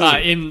whole damn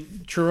movie.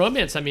 In True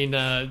Romance, I mean,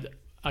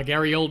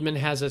 Gary Oldman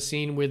has a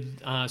scene with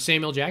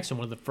Samuel Jackson,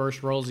 one of the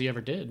first roles he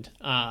ever did,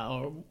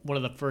 or one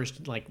of the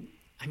first,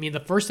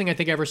 the first thing I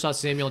think I ever saw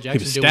Samuel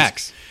Jackson was do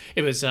Stax.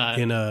 was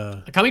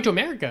in Coming to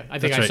America. I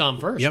think That's I right. saw him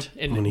first, Yep.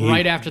 and When he-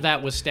 right after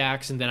that was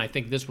Stax, and then I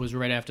think this was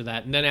right after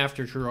that, and then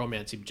after True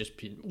Romance,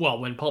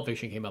 when Pulp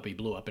Fiction came up, he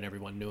blew up, and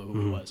everyone knew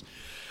who he was.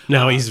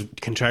 Now he's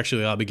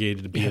contractually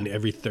obligated to be in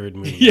every third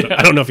movie. Yeah.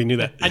 I don't know if you knew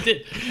that. I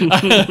did.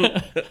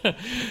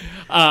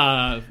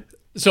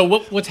 So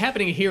what's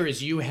happening here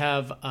is you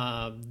have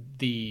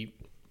the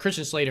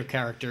Christian Slater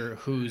character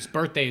whose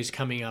birthday is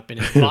coming up, and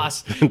his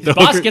boss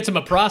hooker- gets him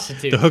a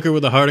prostitute. The hooker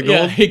with the heart of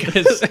Yeah, gold.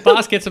 because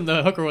boss gets him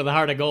the hooker with the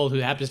heart of gold, who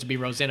happens to be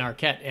Rosanna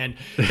Arquette, and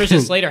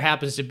Christian Slater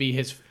happens to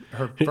be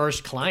her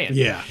first client.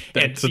 Yeah,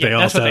 And, that's what they all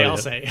that's what they say. all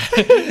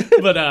say.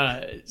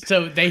 But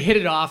so they hit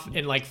it off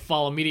and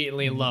fall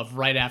immediately in love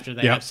right after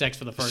they Yep. have sex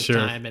for the first Sure.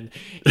 time, and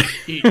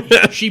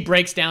she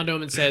breaks down to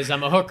him and says,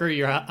 "I'm a hooker.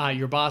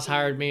 Your boss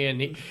hired me,"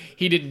 and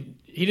he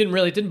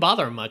didn't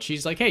bother him much.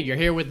 He's like, "Hey, you're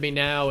here with me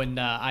now, and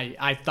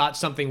I thought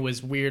something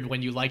was weird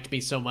when you liked me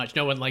so much.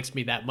 No one likes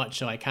me that much,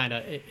 so I kind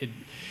of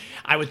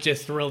I was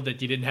just thrilled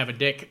that you didn't have a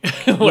dick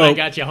when I Well-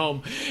 got you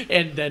home."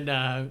 And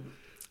then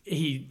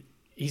he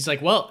he's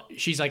like, well,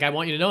 she's like, I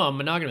want you to know I'm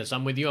monogamous.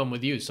 I'm with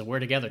you. So we're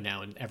together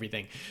now and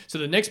everything. So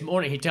the next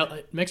morning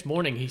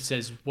he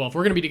says, well, if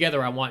we're going to be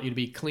together, I want you to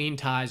be clean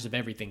ties of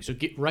everything. So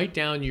write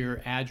down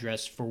your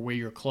address for where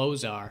your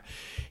clothes are,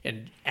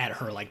 and at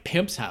her like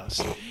pimp's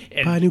house.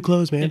 And, Buy new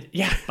clothes, man.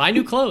 yeah, buy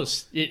new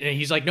clothes. And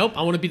he's like, nope,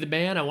 I want to be the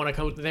man. I want to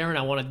come there and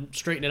I want to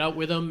straighten it out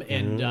with him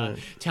and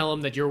tell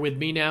him that you're with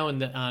me now.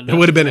 And it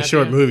would have been a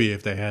short movie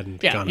if they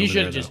hadn't. Yeah, gone he over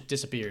should have there, just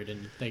disappeared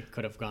and they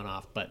could have gone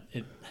off, but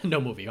no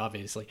movie,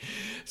 obviously.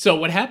 So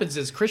what happens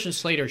is Christian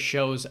Slater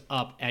shows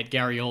up at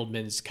Gary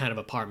Oldman's kind of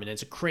apartment.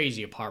 It's a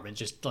crazy apartment,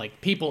 just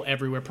like people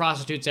everywhere,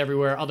 prostitutes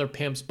everywhere, other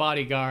pimps,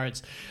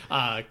 bodyguards,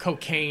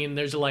 cocaine.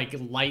 There's like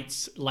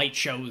light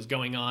shows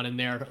going on in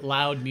there,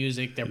 loud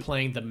music. They're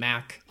playing the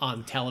Mac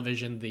on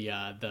television,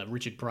 the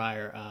Richard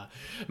Pryor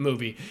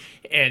movie,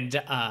 and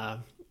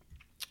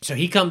so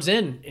he comes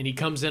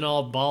in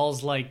all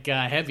balls like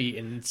heavy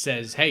and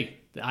says, "Hey,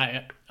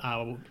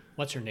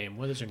 what's her name?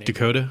 What is her name?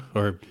 Dakota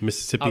or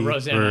Mississippi?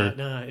 Rosanna. Or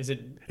No, is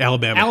it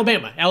Alabama?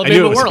 Alabama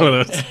knew it was one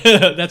of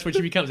Worley. That's what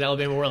she becomes,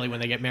 Alabama Worley,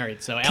 when they get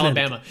married. So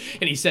Alabama,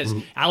 and he says,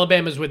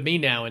 "Alabama's with me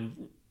now."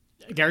 And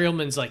Gary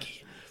Oldman's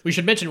like, we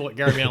should mention what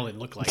Gary Oldman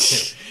looked like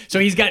too. So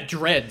he's got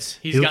dreads.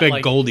 He looked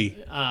like Goldie.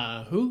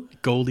 Who?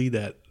 Goldie,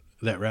 that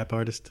rap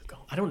artist.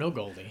 I don't know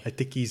Goldie. I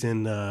think he's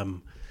in.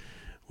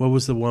 What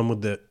was the one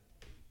with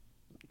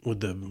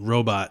the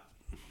robot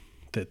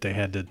that they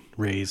had to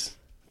raise?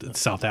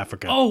 South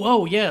Africa.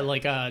 Oh yeah,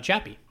 like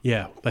Chappie.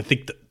 Yeah, I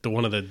think the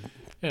one of the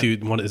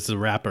dude one is the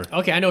rapper.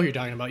 Okay, I know who you're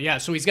talking about. Yeah,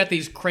 so he's got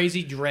these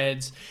crazy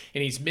dreads,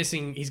 and he's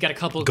got a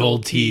couple of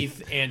Gold gold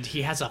teeth, and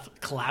he has a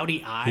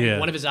cloudy eye. Yeah.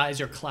 One of his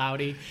eyes are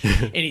cloudy,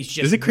 and he's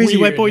just Is it Crazy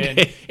weird, White Boy man.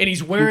 Day? And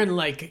he's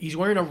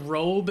wearing a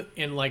robe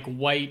and like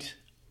white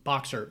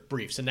boxer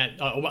briefs and that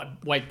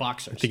white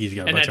boxers. I think he's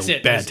got a and bunch that's of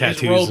it. bad His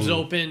tattoos robe's and-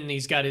 open.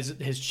 He's got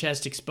his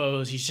chest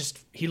exposed.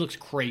 He looks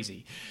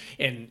crazy,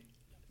 and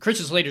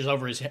Christian Slater's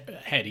over his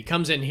head. He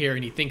comes in here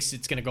and he thinks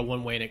it's going to go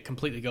one way and it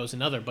completely goes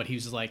another. But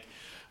he's like,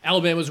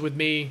 Alabama's with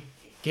me.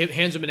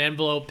 Hands him an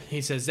envelope.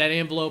 He says, that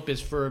envelope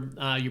is for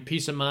your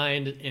peace of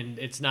mind and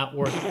it's not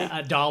worth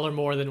 $1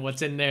 more than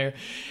what's in there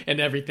and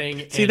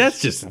everything. See, and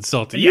that's just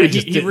insulting. yeah,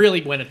 You he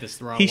really went at this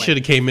the wrong way. He should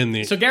have came in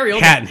the So Gary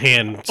Oldman hat in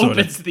hand. Sort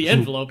opens of. the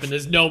envelope and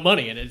there's no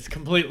money and it's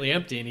completely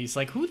empty. And he's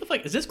like, who the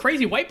fuck? Is this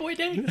Crazy White Boy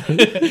Day?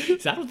 He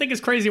says, I don't think it's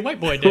Crazy White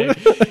Boy Day.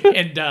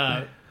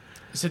 And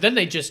so then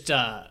they just,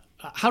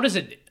 how does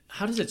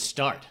it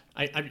start?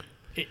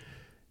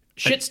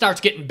 Shit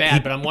starts getting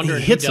bad, but I'm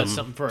wondering who does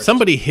something first.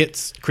 Somebody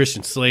hits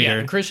Christian Slater. Yeah,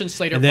 and Christian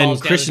Slater and then falls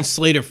down. Christian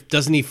Slater,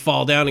 doesn't he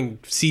fall down and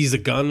seize a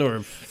gun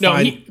or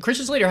No,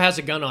 Christian Slater has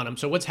a gun on him.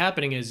 So what's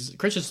happening is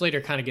Christian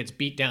Slater kind of gets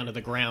beat down to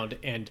the ground,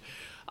 and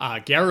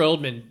Gary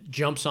Oldman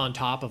jumps on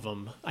top of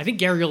him. I think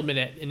Gary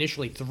Oldman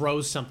initially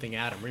throws something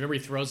at him. Remember, he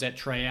throws that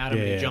tray at him,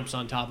 and he jumps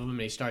on top of him,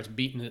 and he starts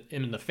beating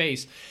him in the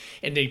face,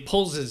 and then he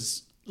pulls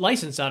his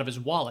license out of his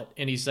wallet,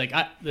 and he's like,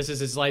 this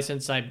is his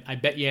license. I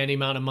bet you any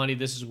amount of money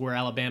this is where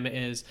Alabama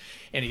is.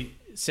 And he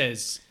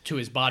says to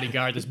his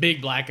bodyguard, this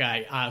big black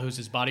guy who's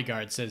his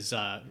bodyguard, says,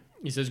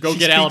 he says, go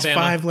get Alabama.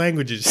 5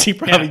 languages. He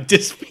probably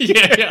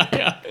disappeared.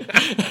 Yeah.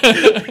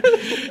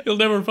 You'll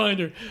never find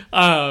her.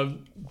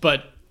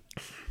 But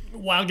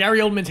while Gary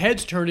Oldman's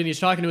head's turned and he's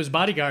talking to his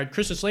bodyguard,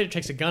 Christian Slater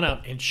takes a gun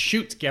out and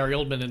shoots Gary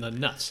Oldman in the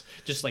nuts,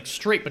 just like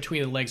straight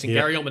between the legs. And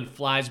Gary Oldman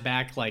flies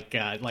back like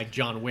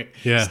John Wick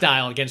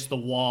style against the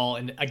wall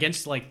and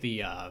against like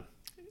the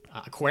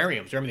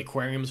aquariums. Remember the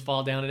aquariums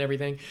fall down and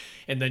everything?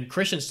 And then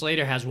Christian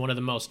Slater has one of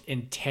the most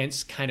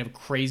intense kind of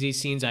crazy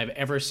scenes I've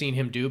ever seen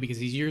him do, because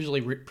he's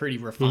usually pretty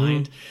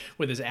refined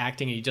with his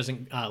acting. He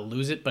doesn't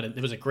lose it, but it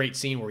was a great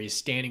scene where he's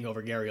standing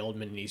over Gary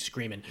Oldman and he's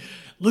screaming,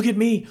 look at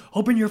me,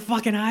 open your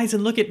fucking eyes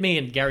and look at me.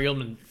 And Gary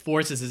Oldman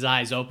forces his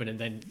eyes open, and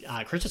then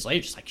Christian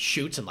Slater just like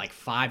shoots him like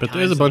 5 times. But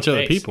there's a bunch of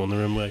other face. people in the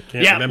room. Like,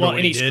 And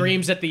he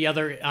screams at the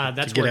other.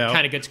 That's where it out.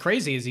 kind of gets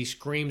crazy. Is he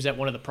screams at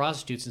one of the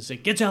prostitutes and says,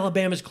 "Get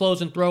Alabama's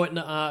clothes and throw it in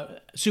a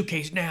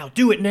suitcase now.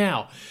 Do it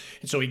now."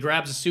 And so he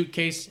grabs a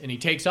suitcase and he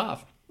takes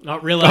off,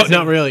 not realizing. Oh,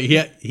 not really.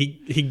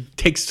 He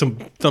takes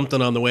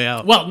something on the way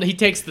out. Well, he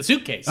takes the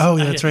suitcase. Oh,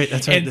 yeah, that's right.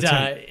 That's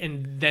right.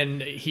 And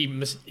then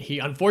he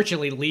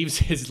unfortunately leaves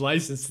his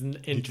license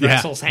in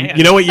Dressel's hand.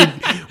 You know what?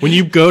 When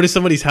you go to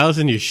somebody's house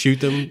and you shoot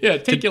them. Yeah,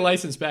 take your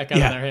license back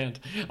out of their hand.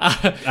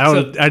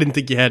 I didn't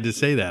think you had to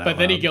say that. But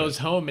then he goes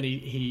home and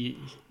he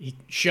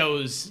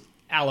shows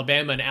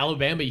Alabama, and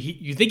Alabama,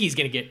 you think she's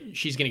gonna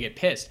get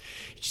pissed.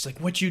 She's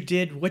like, what you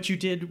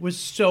did was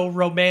so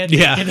romantic.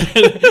 Yeah. And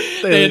then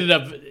they ended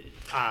up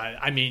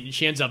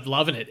she ends up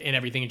loving it and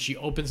everything, and she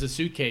opens the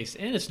suitcase,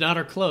 and it's not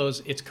her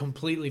clothes, it's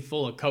completely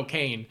full of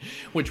cocaine,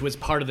 which was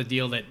part of the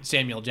deal that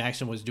Samuel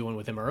Jackson was doing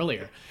with him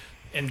earlier.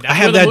 And I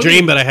have that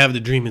dream, but I have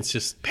the dream it's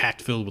just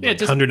packed filled with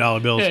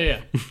 $100 bills.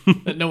 Yeah,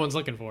 that no one's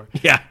looking for.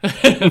 Yeah.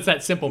 It's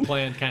that simple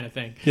plan kind of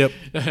thing. Yep.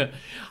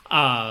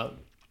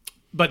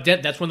 But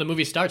that's when the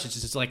movie starts. It's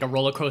just like a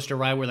roller coaster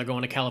ride where they're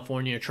going to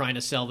California trying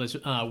to sell this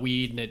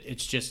weed, and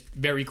it's just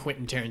very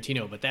Quentin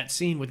Tarantino. But that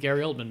scene with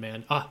Gary Oldman,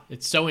 man,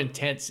 it's so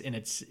intense, and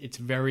it's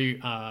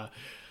very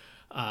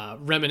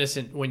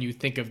reminiscent when you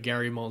think of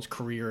Gary Mullen's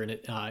career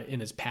in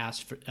his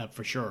past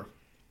for sure.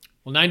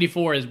 Well,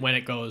 94 is when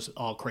it goes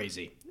all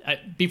crazy.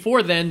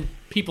 Before then,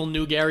 people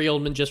knew Gary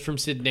Oldman just from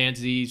Sid and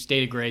Nancy,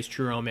 State of Grace,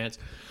 True Romance,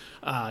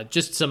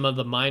 just some of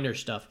the minor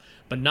stuff.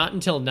 But not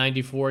until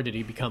 94 did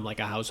he become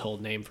like a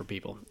household name for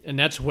people. And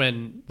that's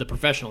when The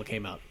Professional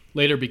came out,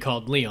 later be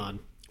called Leon,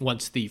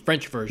 once the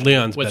French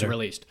version was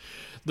released.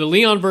 The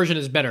Leon version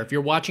is better. If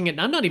you're watching it, and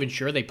I'm not even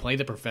sure they play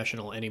The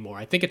Professional anymore.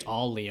 I think it's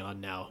all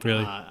Leon now.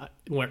 Really?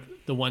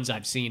 The ones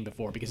I've seen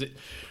before. Because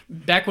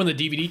back when the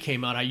DVD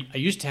came out, I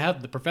used to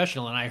have The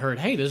Professional, and I heard,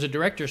 hey, there's a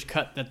director's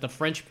cut that the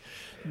French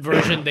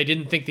version, they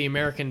didn't think the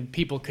American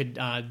people could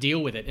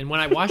deal with it. And when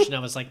I watched it, I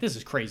was like, this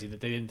is crazy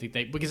that they didn't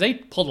think because they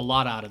pulled a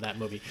lot out of that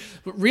movie.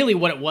 But really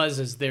what it was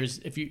is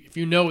if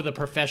you know The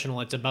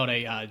Professional, it's about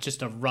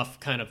just a rough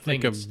kind of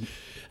thing. Like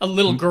a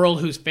little girl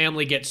whose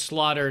family gets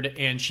slaughtered,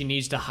 and she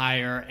needs to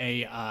hire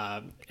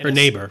her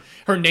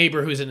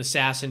neighbor who's an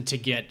assassin to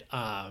get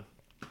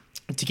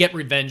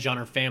revenge on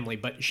her family,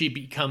 but she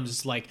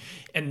becomes like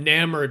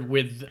enamored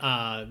with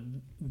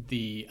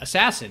the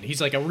assassin.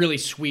 He's like a really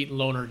sweet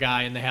loner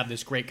guy, and they have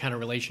this great kind of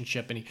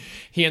relationship, and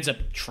he ends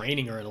up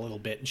training her in a little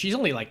bit, and she's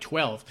only like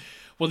 12.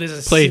 Well,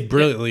 there's played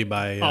brilliantly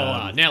by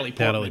Natalie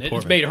Portman.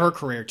 It's made her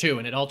career too,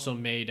 and it also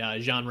made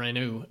Jean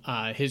Reno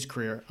his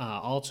career.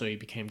 Also, he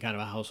became kind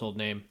of a household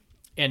name.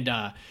 And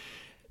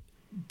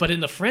but in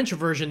the French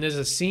version, there's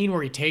a scene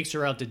where he takes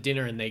her out to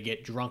dinner, and they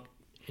get drunk.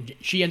 And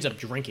she ends up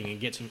drinking and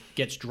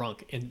gets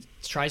drunk and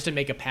tries to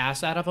make a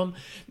pass at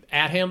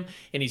him,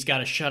 and he's got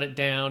to shut it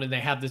down. And they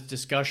have this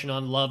discussion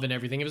on love and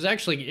everything. It was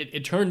actually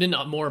it turned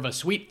into more of a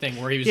sweet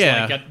thing where he was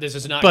like, "This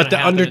is not." But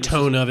the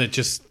undertone of it,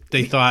 just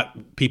they thought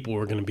people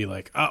were going to be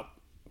like, "Oh,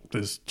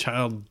 this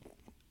child."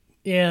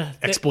 Yeah,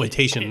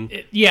 exploitation. And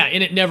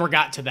it never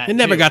got to that. It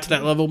never got to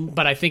that level.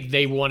 But I think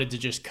they wanted to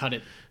just cut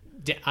it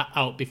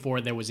out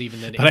before there was even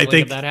the. But I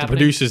think the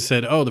producers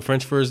said, "Oh, the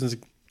French version's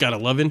got a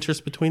love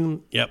interest between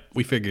them." Yep,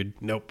 we figured.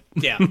 Nope.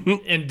 Yeah,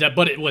 and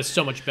but it was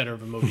so much better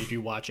of a movie if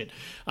you watch it.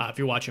 If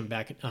you watch them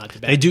back to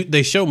back,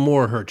 They show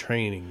more of her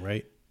training,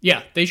 right?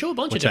 Yeah, they show a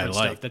bunch of different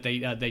stuff that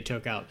they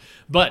took out.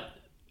 But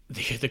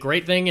the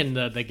great thing and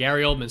the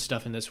Gary Oldman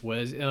stuff in this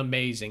was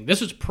amazing.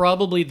 This is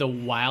probably the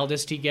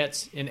wildest he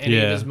gets in any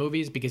of his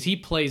movies because he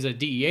plays a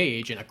DEA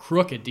agent, a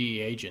crooked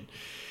DEA agent.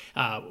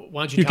 Why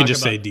don't you can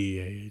just say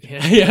DEA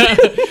agent. Yeah.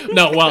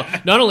 No, well,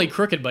 not only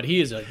crooked, but he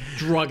is a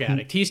drug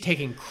addict. He's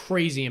taking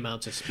crazy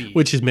amounts of speed.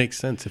 Which makes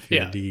sense if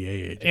you're a DEA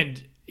agent.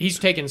 And he's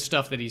taking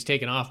stuff that he's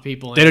taken off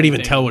people. They don't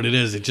even tell what it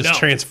is. It just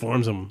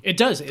transforms them. It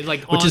does.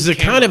 Which is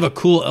kind of a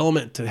cool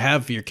element to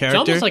have for your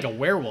character. It's almost like a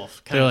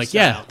werewolf kind They're of like,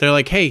 style. They're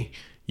like, hey,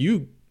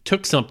 you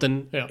took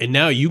something, and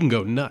now you can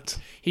go nuts.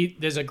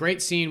 There's a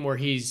great scene where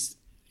he's...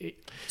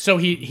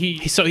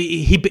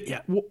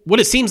 what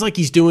it seems like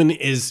he's doing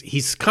is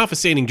he's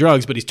confiscating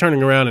drugs, but he's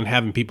turning around and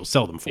having people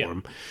sell them for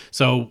him.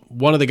 So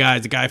one of the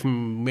guys, the guy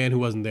from Man Who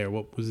Wasn't There,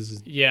 what was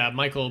his? Yeah,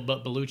 Michael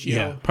Bellucci.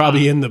 Yeah,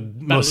 probably in the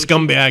most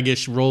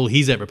scumbag-ish role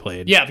he's ever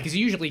played. Yeah, because he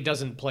usually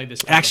doesn't play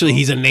this. Actually,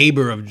 he's a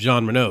neighbor of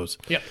Jean Reno's.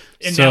 Yep,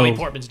 and Natalie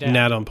Portman's dad.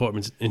 Natalie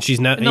Portman's, and she's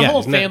not. And the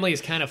whole family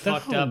is kind of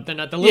fucked up. They're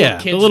not the little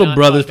kids. The little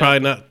brother's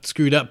probably not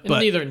screwed up, but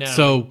neither Natalie.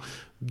 So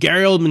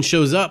Gary Oldman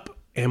shows up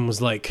and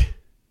was like.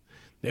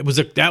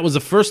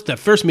 That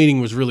first meeting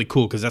was really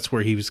cool because that's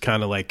where he was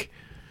kind of like,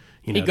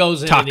 he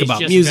goes in talk about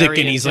music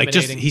and he's like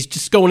he's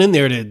just going in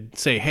there to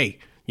say, hey,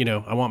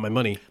 I want my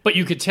money. But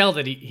you could tell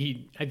that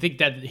I think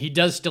that he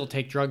does still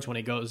take drugs when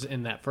he goes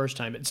in that first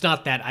time. It's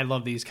not that I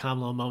love these calm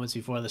little moments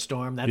before the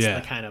storm. That's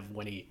the kind of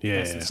when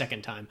that's the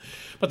second time.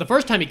 But the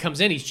first time he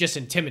comes in, he's just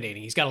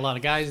intimidating. He's got a lot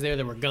of guys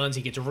there were guns.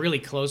 He gets really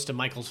close to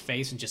Michael's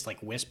face and just like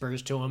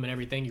whispers to him and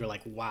everything. You're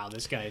like, wow,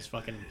 this guy is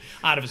fucking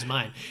out of his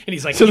mind. And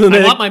he's like,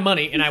 I want my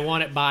money and I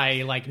want it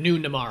by like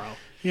noon tomorrow.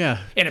 Yeah.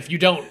 And if you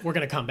don't, we're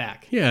going to come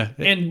back. Yeah.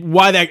 And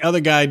why that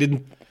other guy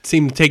didn't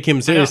seem to take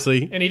him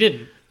seriously. And he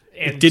didn't.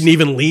 And didn't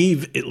even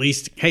leave, at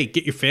least, hey,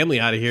 get your family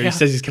out of here. Yeah. He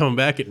says he's coming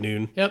back at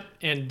noon. Yep.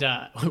 And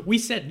we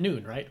said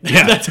noon, right?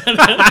 Yeah.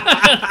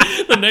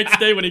 The next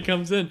day when he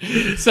comes in.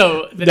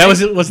 So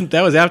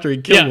that was after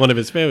he killed one of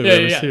his family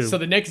members, too. So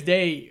the next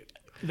day,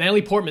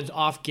 Natalie Portman's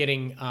off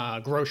getting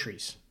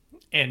groceries.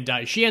 And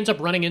she ends up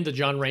running into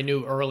Jean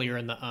Reno earlier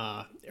in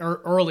that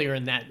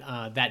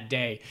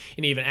day,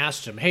 and even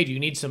asks him, "Hey, do you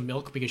need some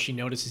milk?" Because she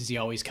notices he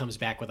always comes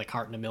back with a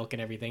carton of milk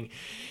and everything.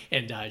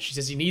 And she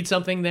says, "You need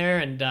something there?"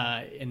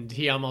 And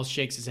he almost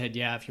shakes his head,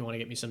 "Yeah, if you want to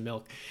get me some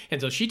milk." And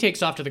so she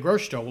takes off to the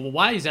grocery store. Well,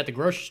 while he's at the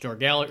grocery store,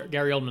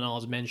 Gary Oldman and all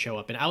his men show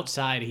up, and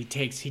outside he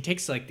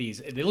takes like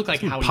these. They look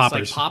like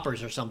like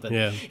poppers or something.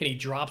 Yeah. And he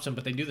drops them,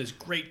 but they do this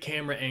great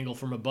camera angle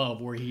from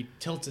above where he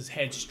tilts his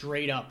head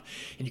straight up,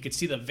 and you could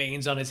see the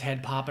veins on his head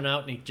popping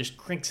out, and he just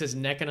crinks his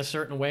neck in a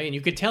certain way, and you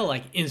could tell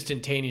like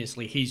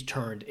instantaneously he's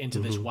turned into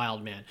this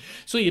wild man.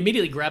 So he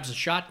immediately grabs a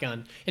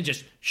shotgun and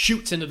just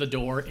shoots into the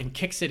door and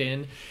kicks it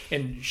in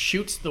and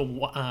shoots the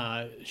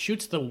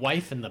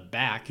wife in the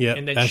back,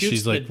 and then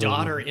shoots the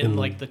daughter in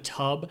like the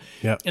tub,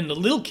 and the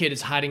little kid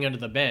is hiding under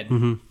the bed.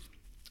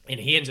 And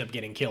he ends up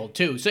getting killed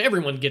too. So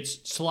everyone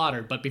gets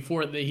slaughtered. But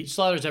before he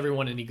slaughters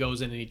everyone, and he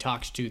goes in and he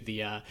talks to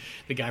the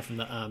guy from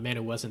the Man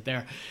Who Wasn't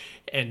There,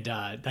 and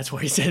that's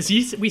where he says,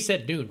 "We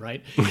said noon,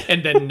 right?"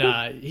 And then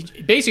he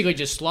basically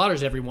just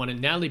slaughters everyone. And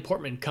Natalie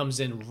Portman comes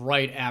in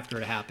right after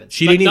it happens.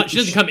 She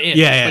doesn't come in.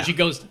 Yeah, But she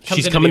comes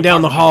She's into coming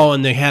down the apartment. hall,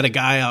 and they had a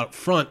guy out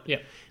front. Yeah.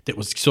 That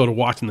was sort of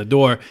watching the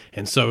door,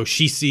 and so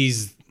she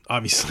sees.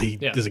 Obviously,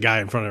 Yeah. there's a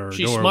guy in front of her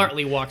She door.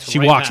 smartly walks. She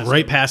right walks past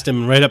right him. past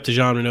him, right up to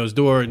Jean Reno's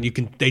door, and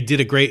they did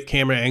a great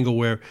camera angle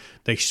where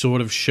they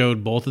sort of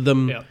showed both of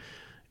them Yeah.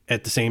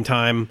 at the same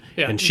time,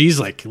 Yeah. and she's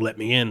like, "Let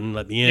me in,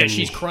 let me in." Yeah,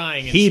 she's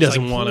crying. And He she's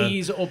doesn't like, want to.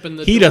 Please open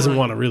the He door. doesn't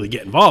want to really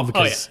get involved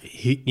because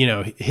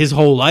his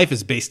whole life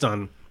is based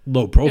on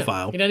low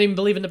profile. He doesn't even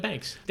believe in the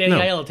banks. Danny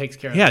No. Aiello takes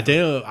care of it. Yeah,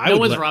 Daniel. No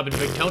one's robbing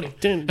Big Tony.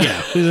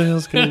 Yeah, who the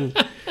hell's going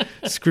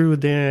to screw with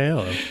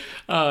Daniel Aiello?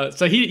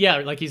 So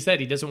like he said,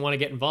 he doesn't want to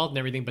get involved in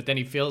everything, but then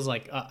he feels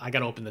like I got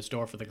to open this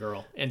door for the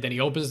girl, and then he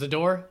opens the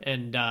door,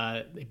 and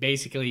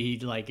basically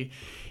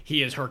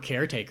he is her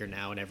caretaker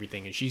now and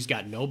everything, and she's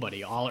got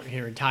nobody. All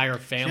her entire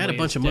family. She had a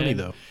bunch is of money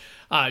dead.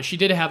 though. She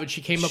did have it. She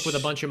came up with a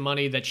bunch of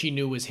money that she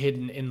knew was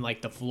hidden in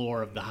like the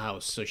floor of the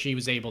house. So she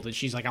was able to.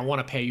 She's like, I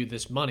want to pay you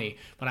this money,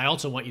 but I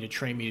also want you to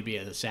train me to be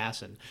an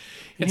assassin.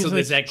 And so he's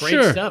there's like, that great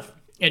 "Sure." stuff.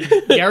 And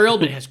Gary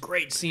Oldman has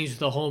great scenes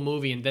the whole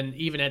movie, and then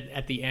even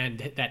at the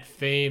end, that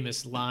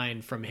famous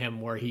line from him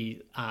where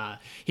he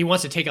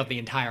wants to take out the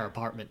entire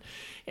apartment,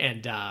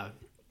 and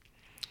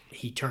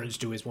he turns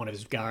to one of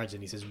his guards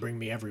and he says, "Bring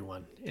me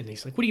everyone." And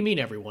he's like, "What do you mean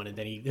everyone?" And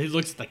then he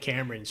looks at the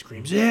camera and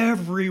screams,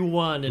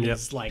 "Everyone!" And Yep.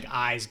 his like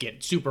eyes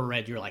get super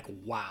red. You're like,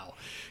 wow,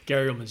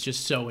 Gary Oldman's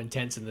just so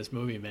intense in this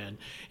movie, man.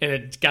 And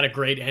it's got a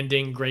great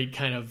ending, great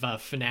kind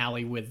of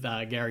finale with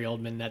Gary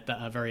Oldman at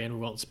the very end. We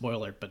won't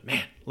spoil it, but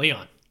man,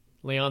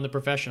 Leon the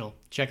Professional.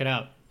 Check it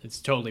out.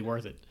 It's totally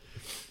worth it.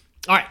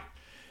 All right.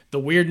 The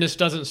weirdness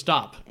doesn't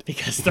stop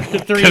because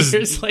 3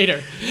 years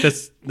later.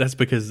 That's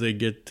because they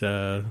get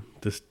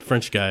this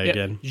French guy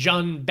again.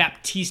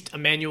 Jean-Baptiste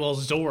Emmanuel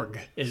Zorg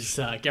is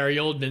Gary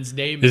Oldman's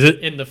name Is it?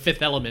 in The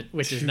Fifth Element,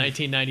 which is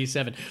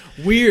 1997.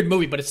 Weird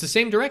movie, but it's the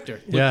same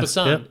director, Luc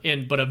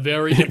Besson, but a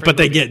very different But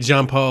they movie. get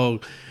Jean-Paul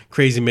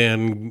Crazy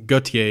Man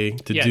Gaultier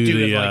to Yeah, do do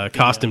the like the,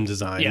 costume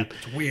design. yeah,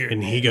 it's weird,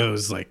 and man. he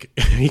goes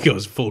he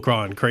goes full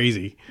crawn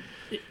crazy.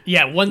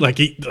 Yeah, Like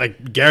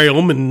Gary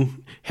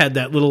Oldman had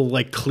that little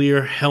like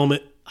clear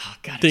helmet oh,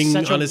 God, thing it's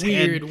such on a his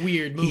weird, head.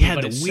 weird movie. He had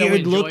but the it's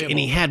weird so look and enjoyable.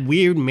 he had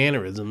weird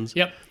mannerisms.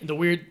 Yep, the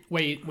weird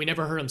way we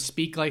never heard him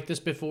speak like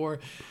this before.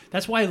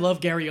 That's why I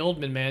love Gary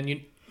Oldman,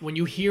 man. When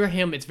you hear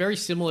him, it's very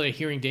similar to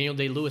hearing Daniel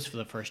Day-Lewis for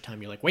the first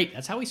time. You're like, wait,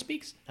 that's how he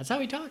speaks? That's how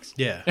he talks?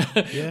 Yeah.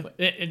 Yeah.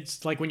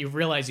 It's like when you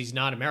realize he's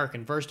not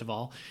American, first of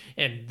all,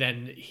 and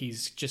then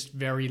he's just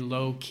very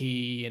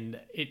low-key. And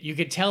you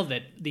could tell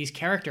that these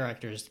character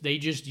actors, they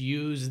just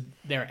use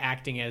their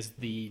acting as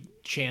the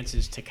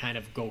chances to kind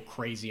of go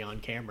crazy on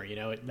camera. You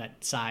know,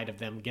 that side of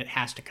them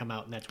has to come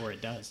out, and that's where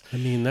it does. I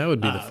mean, that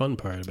would be the fun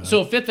part about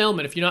So Fifth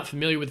Element, if you're not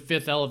familiar with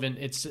Fifth Element,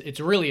 it's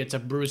a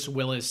Bruce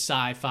Willis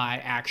sci-fi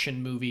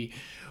action movie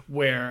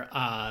where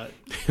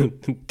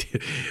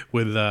it.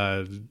 With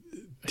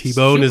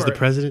T-Bone as the super-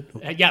 president.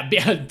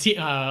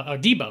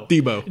 Debo.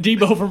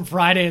 Debo from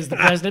Friday is the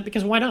president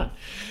because why not?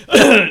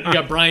 You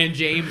got Brian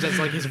James that's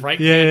like his right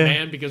Yeah.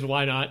 man because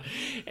why not?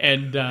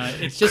 And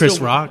it's just Chris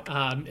Rock?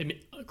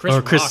 Chris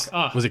Or Chris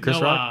Rock. Was it Chris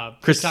no,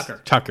 Rock? Chris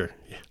Tucker. Tucker.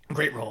 Yeah.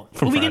 Great role.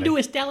 From What we gonna Friday. do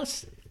is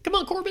Dallas. Come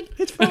on, Corbin.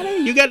 It's Friday.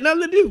 You got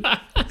nothing to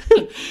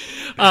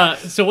do.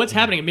 So what's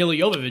happening? Mila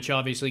Jovovich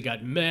obviously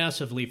got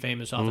massively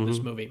famous off of Mm-hmm. this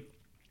movie.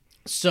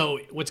 So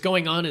what's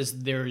going on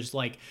is there's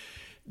like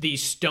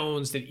these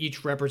stones that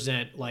each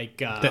represent like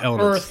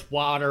elements. earth,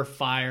 water,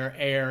 fire,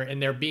 air,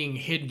 and they're being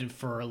hidden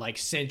for like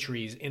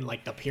centuries in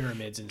like the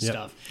pyramids and Yep.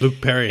 stuff.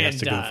 Luke Perry has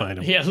And, to go find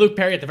him. Yeah, Luke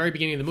Perry at the very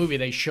beginning of the movie,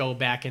 they show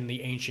back in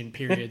the ancient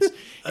periods.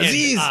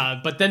 Aziz!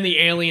 But then the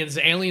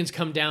aliens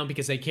come down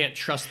because they can't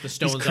trust the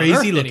stones. These on Earth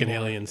crazy looking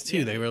anymore. aliens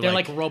too. They were They're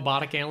like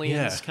robotic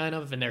aliens, Yeah. kind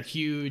of, and they're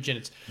huge, and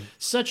it's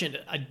such an.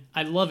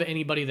 I love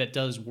anybody that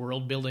does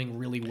world building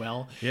really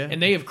well. Yeah.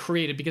 And they have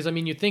created, because I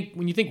mean,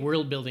 when you think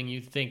world building,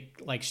 you think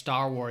like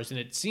Star Wars, and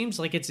it seems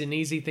like it's an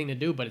easy thing to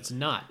do, but it's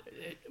not,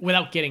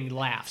 without getting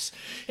laughs.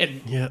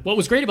 And Yeah. what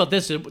was great about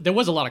this, there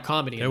was a lot of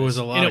comedy. There was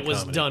a lot and of it was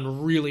comedy.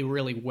 done really,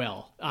 really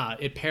well.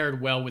 It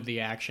paired well with the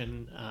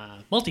action.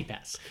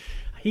 Multipass.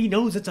 He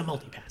knows it's a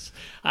multipass.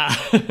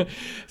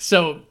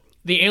 So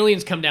the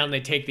aliens come down, they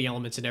take the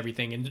elements and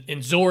everything,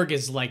 and Zorg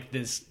is like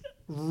this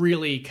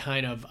really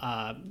kind of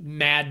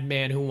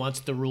madman who wants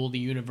to rule the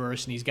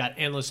universe, and he's got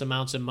endless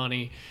amounts of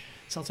money.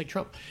 Sounds like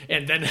Trump.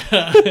 And then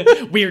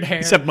weird hair.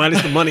 Except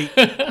minus the money.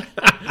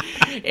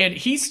 And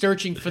he's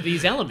searching for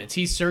these elements.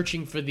 He's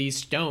searching for these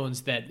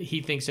stones that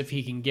he thinks if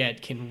he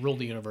can rule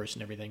the universe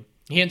and everything.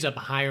 He ends up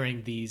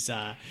hiring these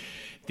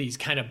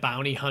kind of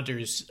bounty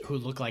hunters who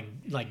look like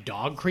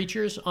dog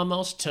creatures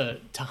almost to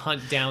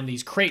hunt down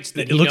these crates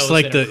that It looks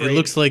like that are it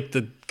looks like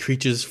the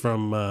creatures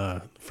from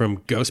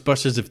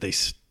Ghostbusters if they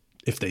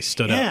if they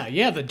stood Yeah, up.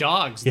 yeah, the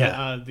dogs,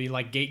 Yeah. the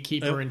like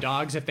gatekeeper and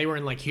dogs, if they were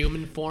in like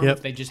human form, Yep.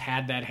 if they just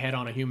had that head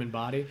on a human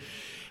body.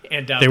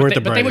 And They weren't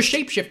the but they were brightest.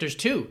 shapeshifters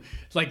too.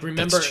 Like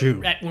remember That's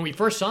true. when we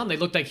first saw them, they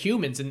looked like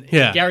humans. And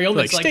Yeah, Gary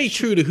Oldman's like stay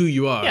true to who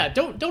you are. Yeah,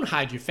 don't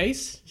hide your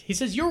face. He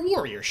says, "You're a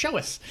warrior. Show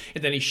us."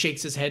 And then he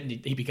shakes his head and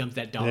he becomes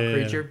that dog Yeah.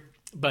 creature.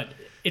 But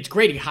it's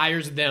great. He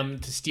hires them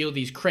to steal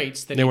these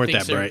crates that They he weren't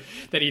thinks that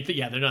bright.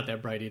 yeah, they're not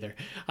that bright either.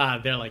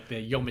 They're like the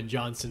Yeoman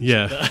Johnsons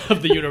Yeah.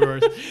 of the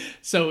universe.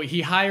 So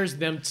he hires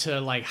them to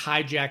like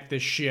hijack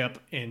this ship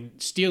and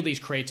steal these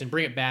crates and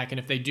bring it back. And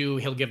if they do,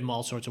 he'll give them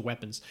all sorts of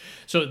weapons.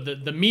 So the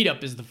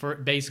meetup is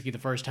basically the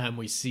first time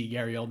we see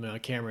Gary Oldman on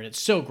camera, and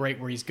it's so great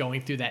where he's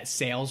going through that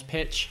sales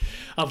pitch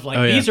of like,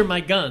 Oh, yeah. these are my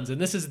guns, and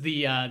this is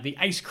the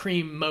ice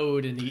cream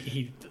mode, and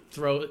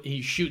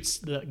he shoots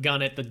the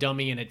gun at the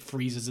dummy and it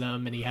freezes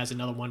them, and he has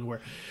another one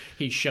where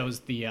he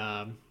shows the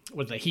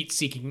with the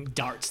heat-seeking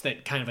darts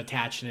that kind of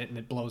attach in it and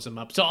it blows them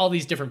up. So all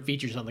these different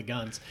features on the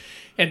guns.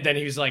 And then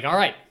he was like, all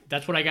right,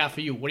 that's what I got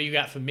for you. What do you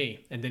got for me?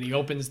 And then he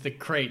opens the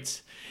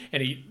crates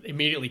and he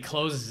immediately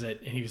closes it,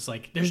 and he was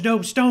like, there's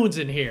no stones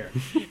in here.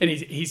 And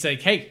he's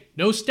like, hey,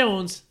 no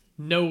stones.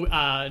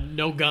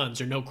 No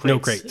guns or no crates. No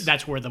crates.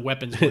 That's where the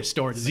weapons were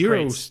stored. In Zero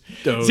the crates.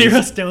 stones.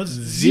 Zero stones.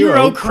 Zero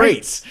Zero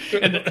crates.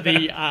 crates. And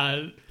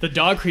the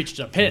dog creatures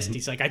are pissed.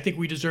 He's like, I think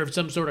we deserve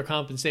some sort of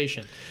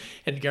compensation.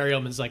 And Gary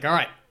Oldman's like, all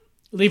right,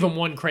 leave him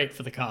one crate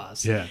for the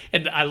cause. Yeah.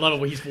 And I love it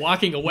when he's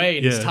walking away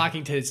and he's Yeah.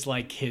 talking to his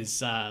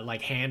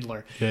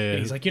handler. Yeah, yeah. And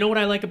he's like, you know what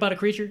I like about a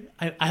creature?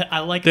 I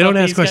like They about don't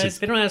ask these questions. guys?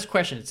 They don't ask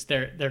questions.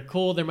 They're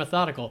cool. They're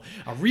methodical.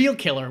 A real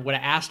killer would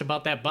have asked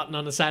about that button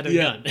on the side of the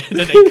Yeah. gun. And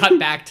then they cut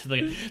back to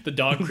the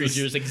dog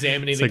creatures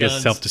examining the like a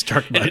guns.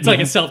 self-destruct And button. it's like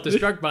a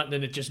self-destruct button,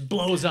 and it just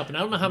blows up. And I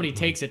don't know how many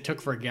takes it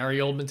took for Gary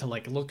Oldman to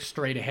like look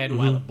straight ahead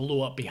while it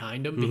blew up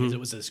behind him, because it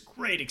was this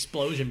great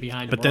explosion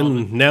behind him. But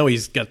then now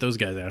he's got those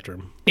guys after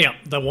him. Yeah,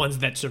 the ones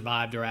that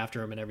survived are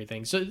after him and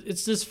everything. So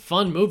it's this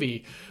fun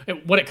movie.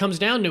 What it comes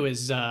down to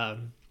is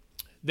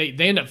they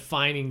end up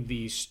finding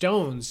the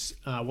stones.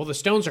 Well, the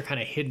stones are kind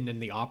of hidden in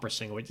the opera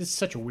singer, which is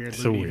such a weird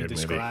It's a movie to weird movie.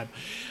 describe.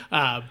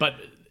 But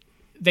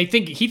he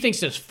thinks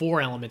there's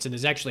 4 elements, and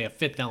there's actually a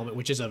 5th element,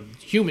 which is a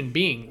human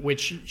being.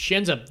 Which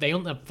they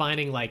end up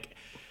finding like.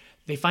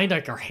 They find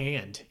like her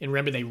hand, and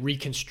remember they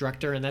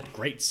reconstruct her in that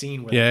great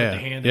scene where Yeah, they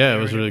put the hand. yeah, in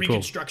it was there, and really cool.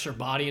 reconstructs her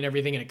body and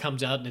everything, and it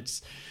comes out, and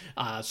it's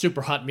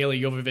super hot Mila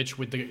Jovovich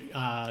with the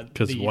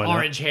why not?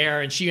 orange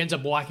hair, and she ends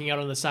up walking out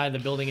on the side of the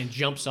building and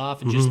jumps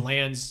off and just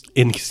lands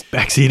In his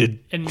backseated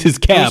in his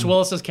cab. Bruce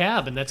Willis's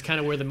cab, and that's kind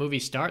of where the movie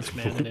starts,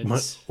 man. And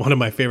it's One of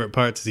my favorite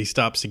parts is he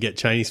stops to get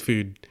Chinese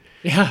food.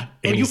 yeah,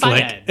 And you he's find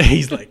like, that.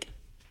 he's like,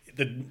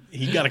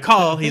 he got a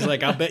call. He's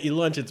like, I'll bet you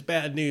lunch it's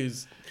bad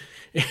news.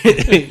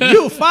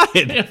 You'll find.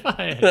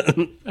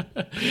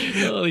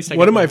 Well, at least I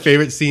One got of my lunch.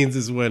 favorite scenes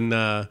is when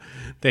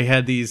they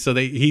had these. So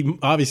he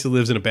obviously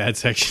lives in a bad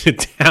section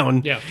of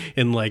town. Yeah.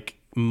 In like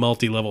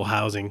multi-level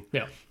housing.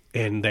 Yeah,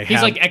 And they he's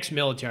have, like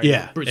ex-military.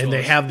 yeah, Bruce and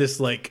Willis.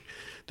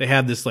 they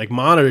have this like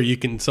monitor.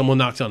 Someone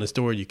knocks on his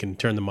door, you can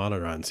turn the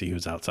monitor on and see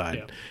who's outside.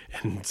 Yeah.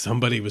 And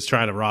somebody was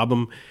trying to rob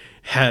him,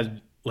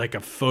 had like a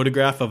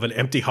photograph of an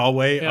empty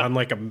hallway Yeah. on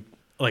like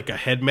a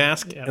head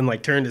mask, Yeah. and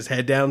like turned his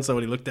head down so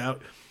when he looked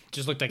out,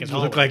 just looked like his it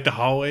looked hallway. like the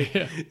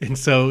hallway. And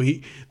so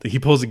he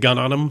pulls a gun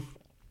on him,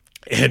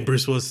 and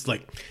Bruce Willis is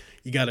like,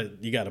 you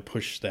gotta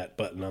push that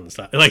button on the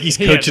side. Like he's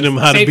Yeah, coaching the him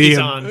how to be safety's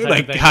on type of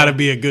like thing, how to yeah.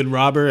 be a good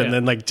robber, and Yeah.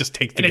 then like just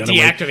take the and it gun away.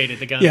 deactivated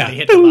the gun. Yeah, When he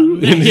hit the button.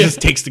 and he Yeah. just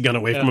takes the gun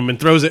away from him and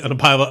throws it on a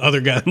pile of other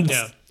guns.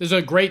 Yeah, there's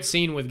a great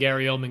scene with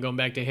Gary Oldman, going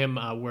back to him,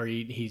 where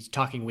he's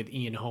talking with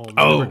Ian Holm.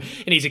 Oh. remember?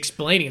 And he's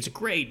explaining. It's a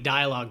great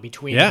dialogue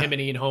between Yeah. him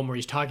and Ian Holm, where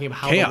he's talking about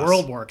how Chaos. the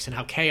world works and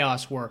how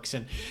chaos works,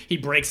 and he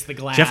breaks the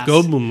glass. Jeff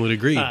Goldblum would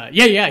agree.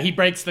 Yeah, he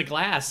breaks the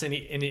glass, and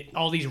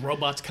all these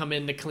robots come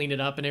in to clean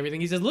it up and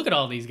everything. He says, "Look at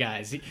all these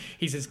guys."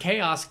 He says,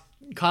 "Chaos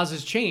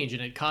causes change,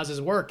 and it causes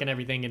work and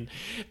everything." And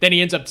then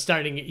he ends up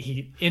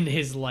in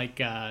his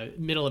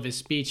middle of his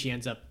speech, he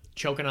ends up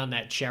choking on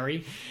that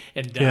cherry,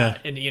 and Yeah.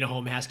 and Ian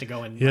Holm has to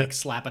go and Yeah.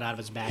 slap it out of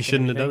his back. He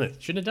shouldn't have done it.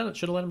 Shouldn't have done it.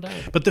 Should have let him die.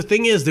 But the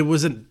thing is, there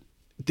was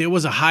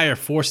a higher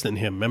force than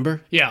him.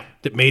 Remember? Yeah.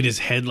 That made his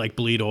head like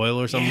bleed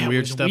oil or some Yeah, weird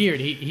it was stuff. weird.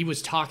 He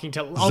was talking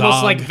to almost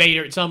Zog. like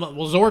Vader.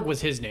 Zorg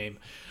was his name.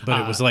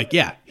 But it was like,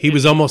 he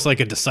was almost like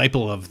a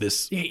disciple of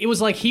this. It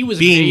was like he was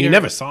Being Vader. you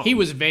never saw him. He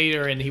was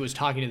Vader, and he was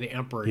talking to the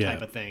Emperor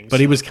type of thing. But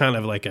he So- was kind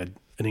of like an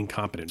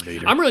incompetent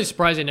Vader. I'm really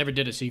surprised they never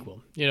did a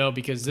sequel.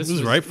 Because this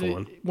was right for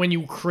one. When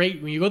you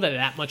go to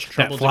that much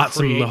trouble that to Flotsam,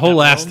 create the whole that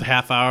last world.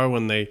 half hour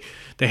when they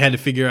had to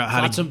figure out how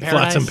Flotsam to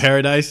Paradise? Flotsam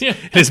Paradise. Yeah.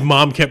 His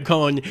mom kept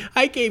calling,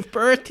 "I gave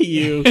birth to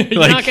you.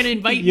 You're not gonna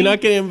invite me?" You're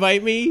not going to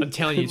invite me." I'm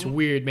telling you, it's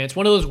weird, man. It's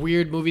one of those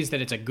weird movies that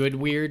it's a good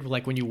weird.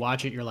 Like when you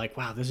watch it, you're like,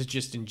 wow, this is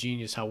just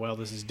ingenious how well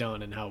this is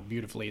done and how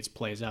beautifully it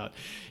plays out.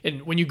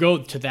 And when you go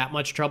to that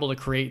much trouble to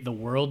create the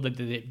world that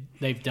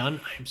they've done,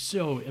 I'm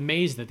so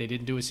amazed that they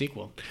didn't do a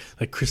sequel.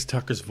 Like Chris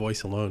Tucker's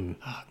voice alone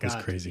was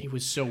God, crazy. He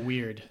was so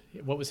weird.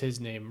 What was his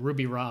name?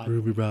 Ruby Rod.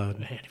 Ruby Rod.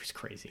 Man, he was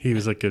crazy. He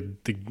was like the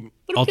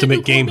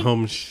ultimate game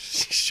home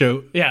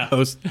show Yeah.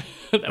 host.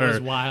 That was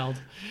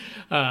wild.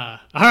 All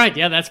right,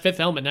 yeah, that's Fifth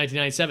Element,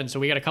 1997. So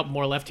we got a couple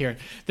more left here.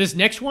 This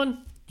next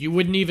one, you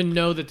wouldn't even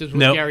know that this was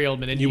Nope. Gary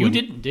Oldman, and you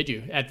didn't, did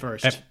you? At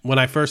first, When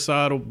I first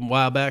saw it a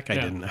while back, I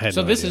didn't. I had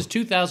so no this idea. is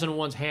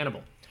 2001's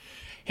Hannibal.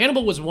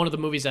 Hannibal was one of the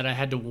movies that I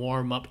had to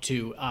warm up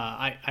to.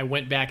 I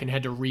went back and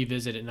had to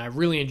revisit it, and I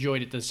really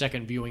enjoyed it the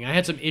second viewing. I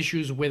had some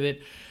issues with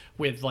it,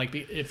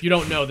 if you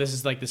don't know, this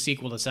is like the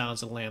sequel to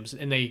Silence of the Lambs,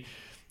 and they,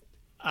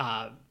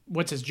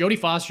 Jodie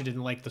Foster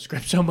didn't like the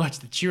script so much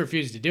that she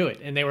refused to do it,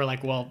 and they were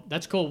like, "Well,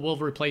 that's cool. We'll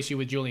replace you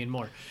with Julianne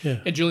Moore." Yeah.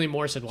 And Julianne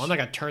Moore said, "Well, I'm not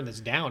going to turn this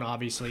down,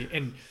 obviously."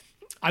 And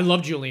I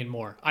love Julianne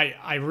Moore.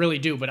 I really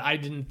do, but I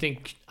didn't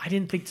think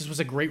this was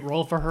a great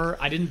role for her.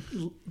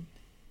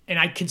 And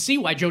I can see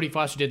why Jodie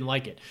Foster didn't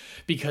like it,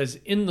 because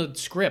in the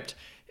script,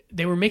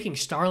 they were making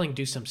Starling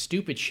do some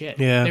stupid shit.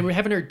 Yeah. They were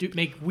having her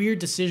make weird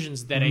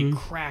decisions that a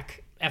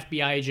crack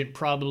FBI agent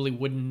probably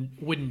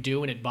wouldn't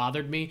do, and it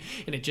bothered me.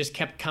 And it just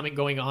kept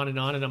going on, and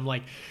I'm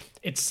like,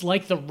 it's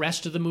like the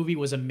rest of the movie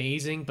was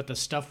amazing, but the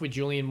stuff with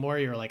Julianne Moore,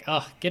 you're like,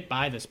 get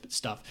by this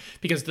stuff.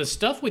 Because the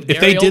stuff with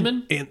Gary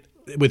Oldman,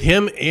 with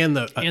him and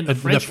the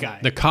French guy.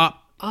 the cop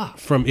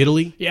from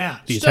Italy, yeah,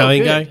 the so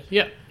Italian good. guy,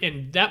 yeah,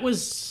 and that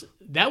was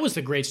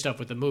the great stuff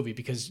with the movie,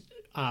 because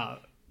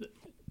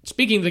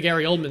speaking of the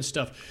Gary Oldman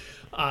stuff,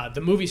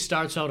 the movie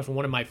starts out with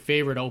one of my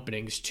favorite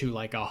openings to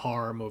like a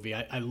horror movie.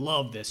 I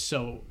love this.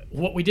 So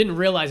what we didn't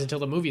realize until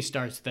the movie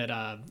starts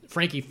that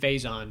Frankie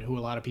Faison, who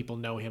a lot of people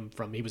know him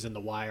from, he was in The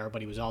Wire,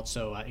 but he was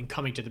also in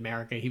Coming to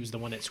America. He was the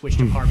one that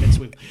switched apartments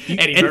with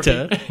Eddie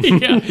Murphy.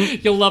 Yeah,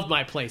 you'll love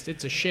my place.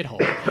 It's a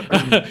shithole.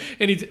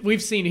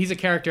 And he's a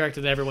character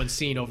actor that everyone's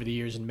seen over the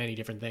years in many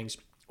different things.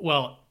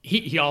 Well,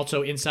 he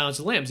also, in Silence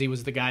of the Lambs, he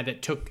was the guy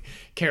that took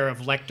care of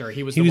Lecter.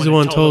 He was the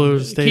one that told her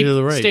to stay to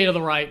the right. Stay to the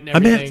right and I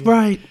everything.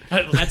 meant right.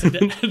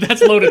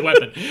 That's a loaded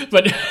weapon.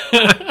 But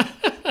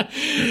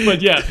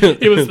yeah,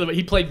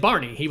 he played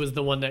Barney. He was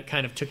the one that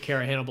kind of took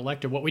care of Hannibal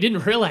Lecter. What we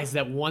didn't realize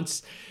that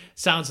once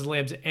Silence of the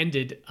Lambs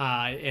ended,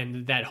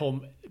 and that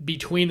whole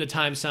between the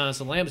time Silence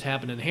of the Lambs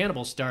happened and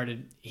Hannibal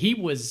started, he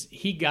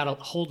got a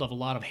hold of a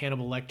lot of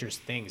Hannibal Lecter's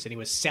things, and he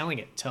was selling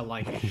it to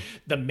like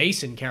the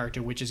Mason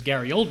character, which is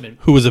Gary Oldman,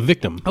 who was a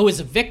victim. who was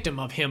a victim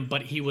of him,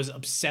 but he was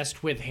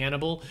obsessed with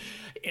Hannibal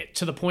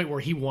to the point where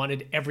he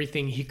wanted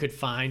everything he could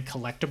find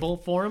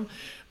collectible for him.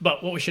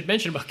 But what we should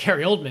mention about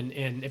Gary Oldman,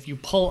 and if you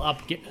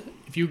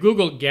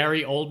Google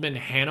Gary Oldman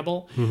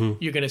Hannibal,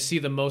 you're going to see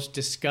the most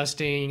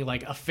disgusting,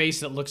 like a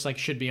face that looks like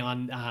should be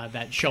on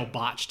that show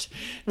Botched.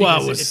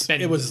 Well, Because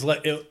it was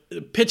like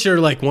picture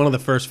like one of the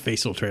first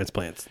facial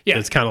transplants. Yeah.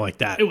 It's kind of like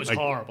that. It was like,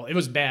 horrible. It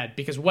was bad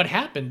because what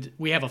happened,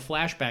 we have a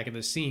flashback of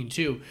the scene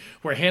too,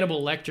 where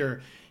Hannibal Lecter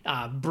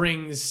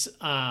brings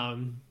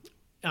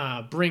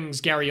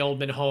Gary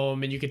Oldman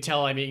home, and you could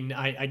tell,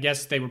 I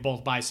guess they were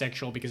both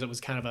bisexual because it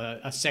was kind of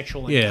a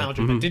sexual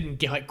encounter, but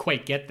didn't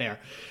quite get there.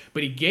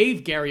 But he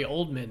gave Gary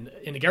Oldman,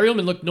 and Gary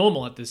Oldman looked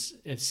normal at this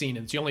scene,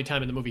 and it's the only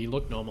time in the movie he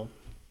looked normal.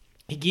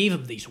 He gave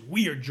him these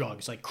weird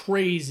drugs, like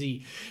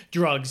crazy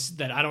drugs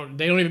that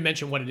they don't even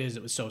mention what it is.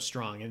 It was so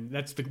strong. And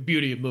that's the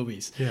beauty of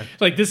movies. Yeah.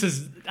 Like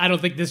I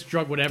don't think this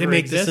drug would ever They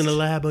make exist. this in a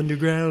lab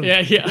underground.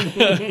 Yeah.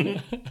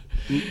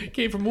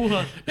 Came from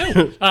Wuhan.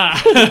 No.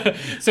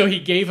 So he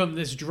gave him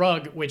this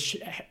drug, which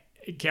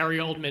Gary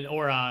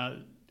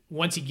Oldman,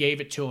 once he gave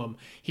it to him,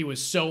 he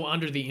was so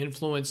under the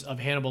influence of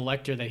Hannibal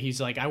Lecter that he's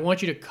like, I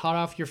want you to cut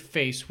off your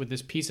face with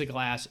this piece of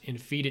glass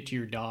and feed it to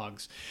your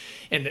dogs.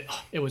 And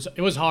it was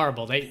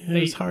horrible. It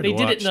was hard to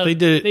watch. They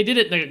did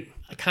it in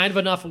a kind of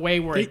enough way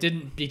where it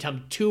didn't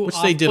become too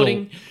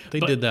off-putting. They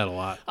did that a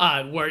lot.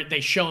 Where they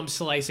show him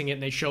slicing it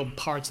and they show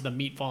parts of the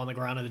meat fall on the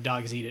ground and the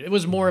dogs eat it. It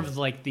was more of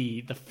like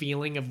the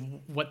feeling of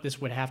what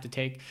this would have to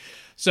take.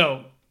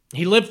 So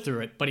he lived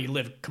through it, but he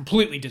lived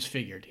completely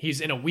disfigured. He's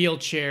in a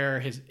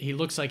wheelchair. He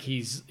looks like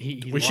he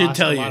We lost should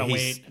tell a you lot of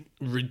he's weight.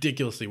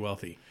 ridiculously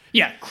wealthy.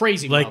 Yeah,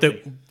 crazy Like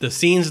wealthy. the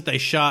scenes that they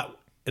shot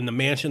in the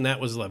mansion, that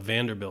was like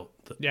Vanderbilt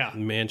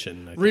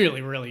mansion. I think.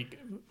 Really, really,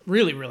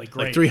 really, really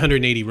great. Like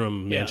 380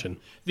 room mansion.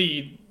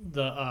 The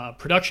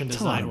production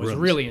design was rooms.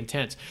 really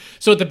intense.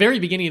 So at the very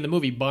beginning of the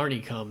movie, Barney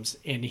comes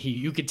and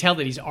you could tell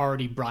that he's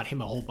already brought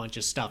him a whole bunch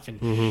of stuff,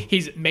 and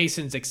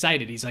Mason's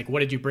excited. He's like, "What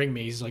did you bring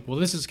me?" He's like, "Well,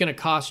 this is going to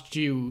cost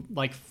you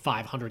like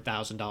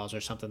 $500,000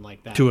 or something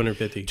like that."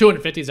 250.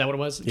 250, is that what it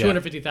was? Yeah.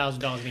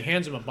 $250,000, and he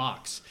hands him a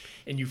box.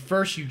 And you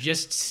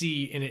just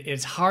see, and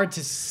it's hard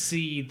to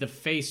see the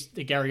face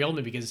of Gary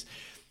Oldman because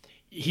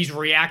he's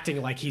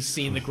reacting like he's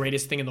seeing the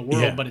greatest thing in the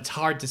world, but it's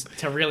hard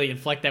to really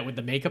inflect that with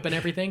the makeup and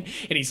everything.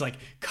 And he's like,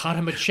 cut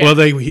him a check. Well,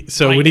 when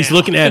he's now.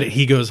 looking at it,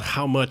 he goes,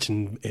 "How much?"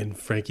 And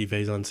Frankie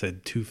Faison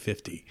said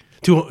 250.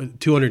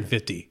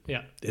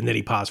 Yeah. And then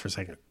he paused for a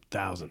second.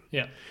 1,000.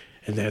 Yeah.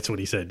 And that's what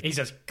he said. He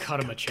says,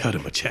 cut him a check. Cut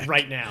him a check.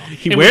 Right now.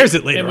 He wears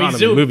it later on in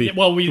the movie.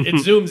 Well, it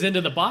zooms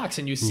into the box,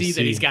 and you see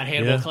that he's got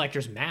Hannibal yeah.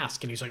 Collector's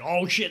mask. And he's like,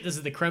 oh, shit, this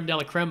is the creme de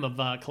la creme of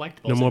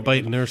collectibles. No more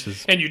biting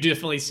nurses. And you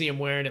definitely see him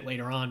wearing it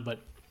later on. But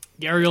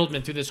Gary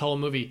Oldman, through this whole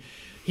movie,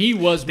 he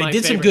was my favorite They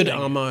did some good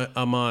thing.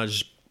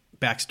 homage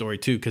backstory,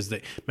 too, because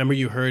remember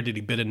you heard that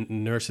he bit a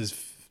nurse's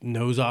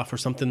nose off or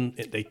something.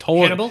 They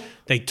told Hannibal?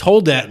 They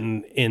told that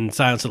in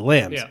Silence of the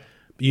Lambs. Yeah.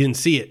 But you didn't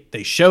see it.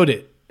 They showed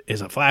it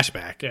as a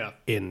flashback Yeah.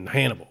 in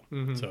Hannibal.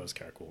 So it was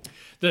kind of cool.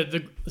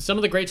 The some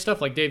of the great stuff,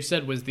 like Dave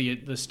said, was the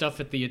stuff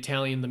at the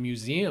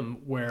museum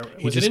where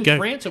was it just in got-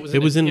 France? Or was it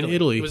was in Italy?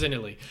 Italy. It was in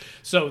Italy.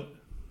 So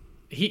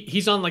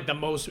he's on like the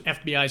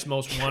FBI's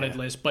most wanted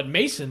list. But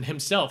Mason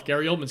himself,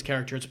 Gary Oldman's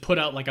character, has put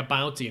out like a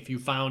bounty. If you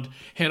found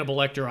Hannibal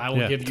Lecter, I will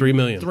Yeah, give you $3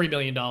 million. $3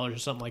 million or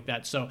something like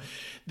that. So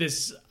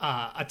this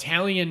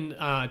Italian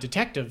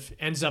detective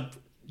ends up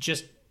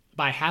just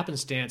by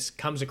happenstance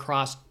comes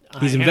across.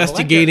 He's Hannibal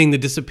investigating Lecter the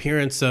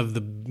disappearance of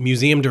the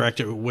museum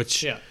director,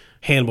 which Yeah.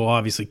 Hannibal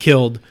obviously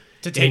killed.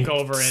 to take and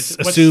over it.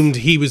 Assumed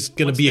he was going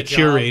to what's be a the job?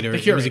 curator. The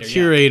He was a curator, yeah.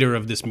 curator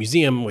of this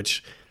museum,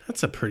 which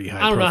that's a pretty high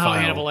I don't know profile. how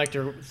Hannibal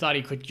Lecter thought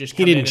he could just. He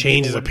come in didn't and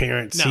change people his would-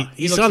 appearance. No,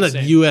 He's looks on the the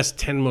same. U.S.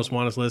 10 most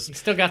wanted list. He's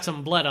still got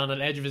some blood on the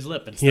edge of his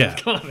lip and stuff. Yeah.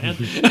 Come on,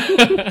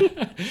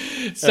 man.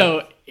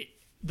 So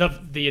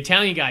the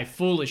Italian guy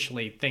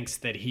foolishly thinks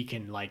that he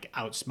can like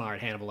outsmart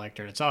Hannibal Lecter,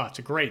 and it's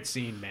a great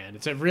scene, man.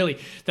 It's a really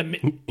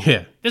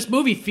Yeah. This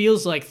movie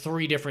feels like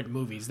 3 different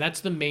movies.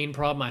 That's the main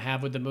problem I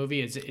have with the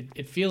movie. Is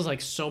it feels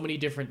like so many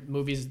different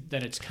movies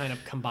that it's kind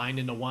of combined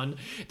into one.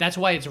 That's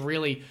why it's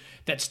really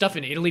that stuff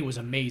in Italy was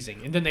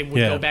amazing, and then they would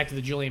Yeah. go back to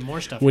the Julianne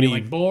Moore stuff. When and you're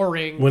he- like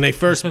boring. When he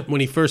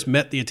first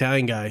met the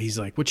Italian guy, he's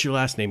like, "What's your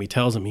last name?" He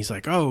tells him, he's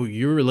like, "Oh,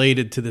 you're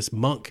related to this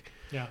monk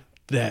yeah.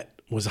 that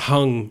was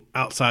hung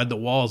outside the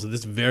walls of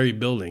this very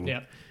building." Yeah.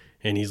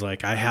 And he's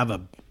like, "I have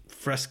a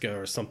fresco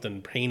or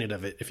something painted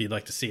of it if you'd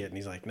like to see it." And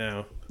he's like,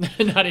 "No."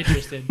 Not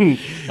interested.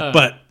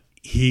 But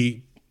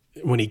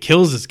when he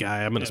kills this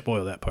guy, I'm going to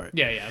spoil that part.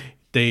 Yeah.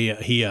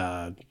 He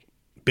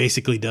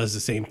basically does the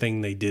same thing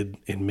they did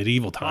in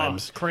medieval Oh,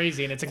 times. it's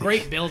crazy, and it's a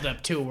great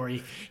build-up too, where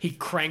he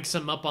cranks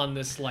him up on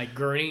this like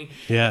gurney,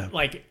 Yeah.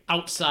 like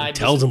outside,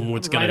 tells just him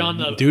what's right gonna on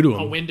the do to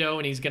a him. window,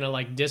 and he's gonna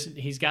like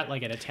he's got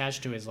like it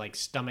attached to his like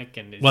stomach,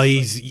 and it's Well, like-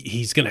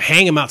 he's going to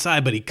hang him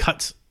outside, but he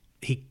cuts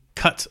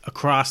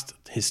across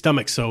his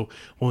stomach, so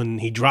when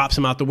he drops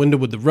him out the window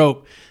with the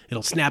rope,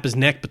 it'll snap his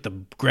neck, but the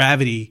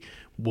gravity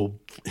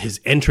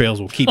his entrails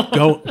will keep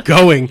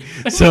going.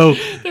 So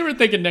they were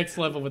thinking next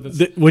level with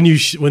this.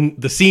 when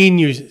the scene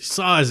you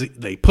saw is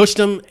they pushed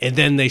him, and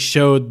then they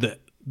showed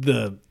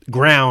the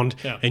ground,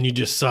 Yeah. and you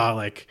just saw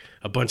like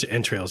a bunch of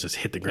entrails just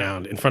hit the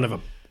ground in front of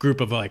a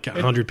group of like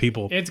 100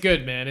 people. It's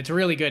good, man. It's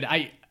really good.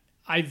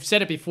 I've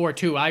said it before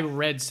too. I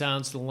read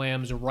Silence of the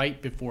Lambs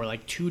right before,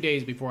 like 2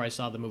 days before I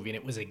saw the movie, and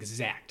it was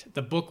exact.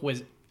 The book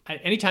was.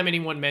 Anytime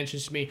anyone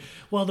mentions to me,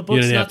 well, the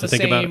book's didn't not have to the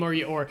think about same,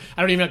 or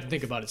I don't even have to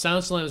think about it.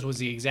 Silence of the Lambs was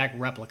the exact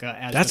replica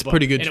as That's the a book,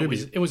 pretty good and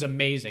tribute. It was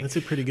amazing. That's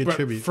a pretty good But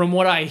tribute. From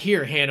what I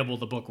hear, Hannibal,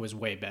 the book was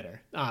way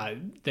better.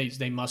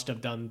 They must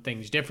have done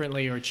things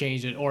differently or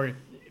changed it, or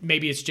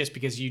maybe it's just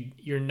because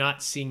you're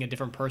not seeing a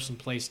different person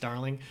play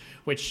Starling,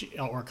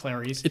 or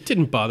Clarice. It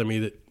didn't bother me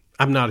that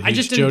I'm not a huge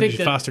just didn't Jodie think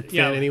that- Foster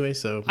yeah. fan anyway,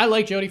 so I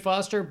like Jodie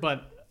Foster,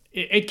 but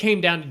it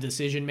came down to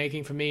decision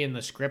making for me in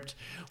the script.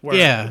 Where,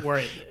 yeah.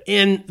 where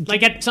And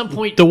like at some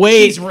point, the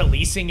way- he's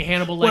releasing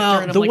Hannibal Lecter. well,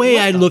 and I'm the like, way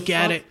what I the look fuck?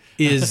 at it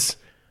is,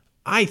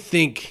 I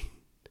think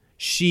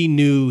she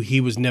knew he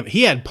was never.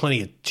 He had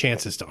plenty of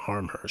chances to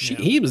harm her.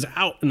 He was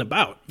out and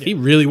about. If he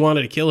really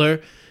wanted to kill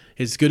her,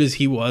 as good as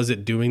he was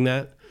at doing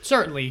that,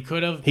 Certainly, he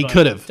could have. He but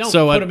could have. Don't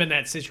So put I- him in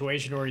that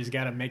situation where he's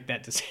got to make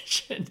that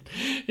decision.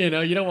 You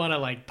don't want to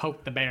like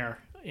poke the bear.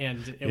 And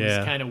it was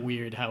Yeah. kind of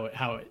weird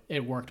how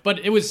it worked, but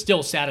it was still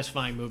a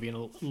satisfying movie and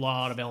a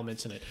lot of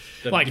elements in it.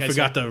 Like you I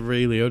forgot said, the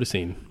Ray Liotta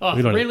scene. Oh,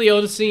 We don't- Ray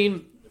Liotta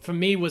scene for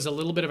me was a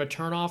little bit of a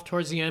turnoff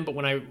towards the end, but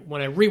when I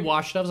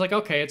rewatched it, I was like,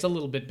 okay, it's a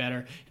little bit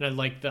better, and I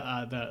liked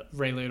the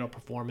Ray Liotta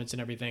performance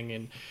and everything,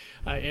 and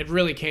it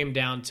really came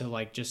down to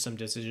like just some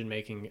decision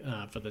making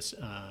for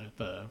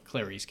the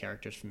Clarice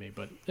characters for me,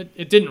 but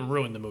it didn't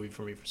ruin the movie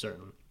for me for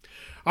certain.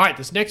 All right,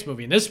 this next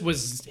movie, and this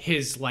was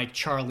his like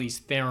Charlize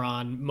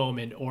Theron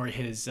moment, or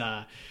his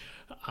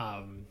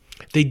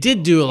They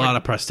did do a lot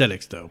of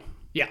prosthetics though,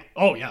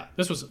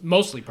 this was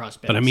mostly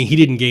prosthetics. but I mean, he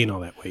didn't gain all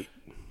that weight.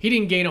 He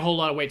didn't gain a whole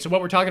lot of weight. So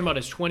what we're talking about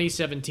is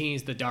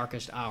 2017's The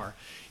Darkest Hour.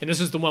 And this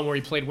is the one where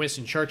he played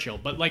Winston Churchill.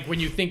 But like when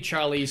you think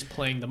Charlize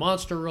playing the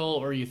monster role,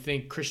 or you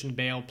think Christian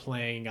Bale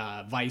playing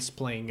Vice,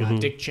 playing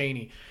Dick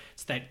Cheney,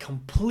 it's that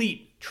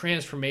complete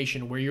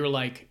transformation where you're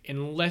like,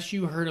 unless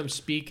you heard him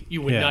speak,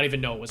 you would Yeah. not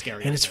even know it was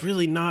Gary And Oldman. it's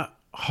really not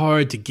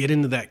hard to get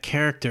into that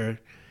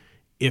character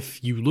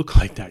if you look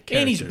like that character.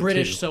 And he's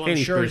British, too. so And I'm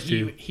he's sure British,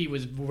 too. he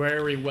was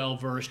very well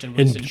versed in And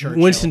Winston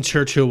Churchill. Winston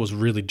Churchill was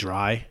really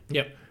dry.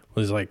 Yep.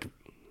 Was like,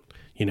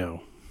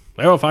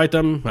 I will fight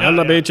them on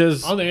the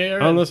beaches, on the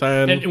air, on the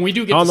sand, and we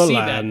do get on to the see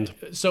land.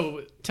 that.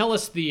 So tell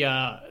us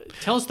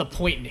the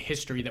point in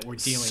history that we're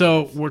dealing with.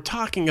 So we're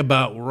talking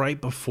about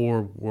right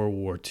before World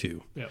War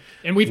II. Yeah.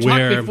 And we've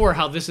Where- talked before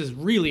how this is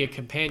really a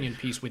companion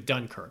piece with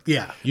Dunkirk.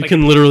 Yeah, you Like-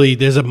 can literally.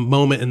 There's a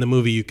moment in the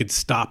movie you could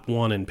stop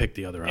one and pick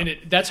the other up. And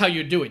that's how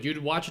you'd do it. You'd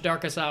watch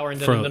Darkest Hour, and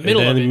then For- in the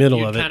middle and of then it, in the middle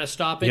you'd of it. kind of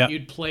stop it. Yep.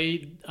 You'd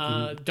play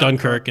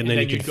Dunkirk, and then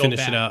you you'd can go finish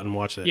back. it out and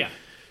watch it. Yeah.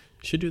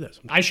 Should do that.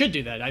 I should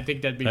do that. I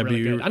think that'd be really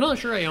be- good. I'm not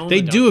sure I own.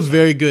 They the do a Dog.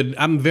 very good.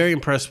 I'm very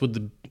impressed with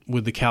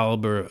the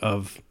caliber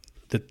of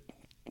that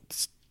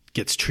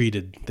gets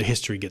treated. The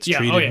history gets Yeah,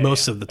 treated oh, yeah,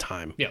 most yeah. of the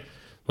time. Yeah.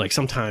 Like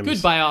sometimes. Good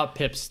buyout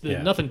pips.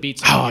 Yeah. Nothing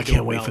beats. Oh, when I you're can't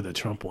doing wait well. for the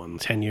Trump one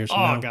 10 years from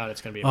Oh now. God,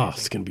 it's gonna be Oh, amazing.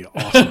 it's gonna be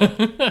awesome.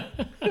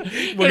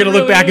 We're gonna look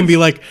really back and is. be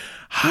like,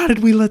 how did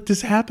we let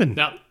this happen?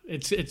 No,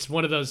 it's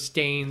one of those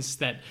stains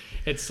that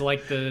it's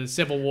like the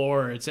Civil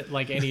War. Or it's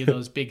like any of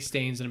those big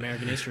stains in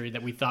American history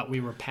that we thought we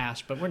were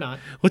past, but we're not.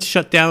 Let's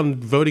shut down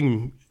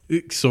voting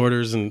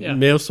sorters and Yeah.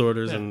 mail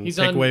sorters Yeah. and He's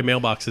take on- away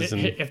mailboxes.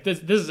 And If this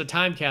is a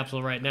time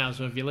capsule right now,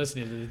 so if you're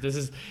listening to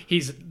this,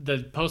 he's the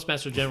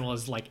Postmaster General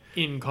is like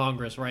in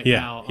Congress right yeah,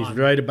 now. he's on-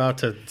 right about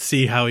to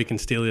see how he can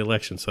steal the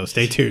election. So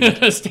stay tuned.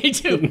 Stay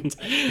tuned.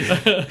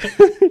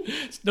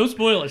 No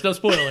spoilers. No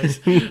spoilers.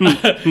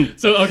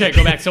 So okay,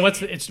 go back. So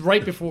it's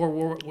right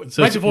before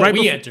So it's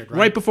we entered. Right?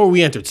 Right before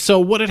we entered. So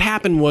what had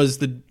happened was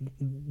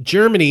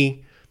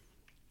Germany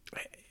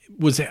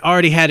was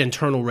already had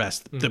internal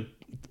rest.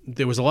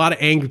 There was a lot of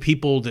angry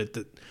people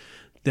that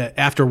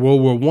after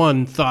World War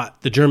I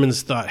the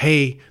Germans thought,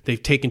 hey,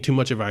 they've taken too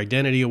much of our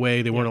identity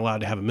away. They weren't allowed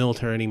to have a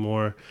military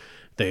anymore.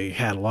 They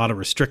had a lot of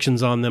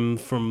restrictions on them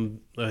from,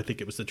 I think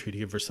it was the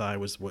Treaty of Versailles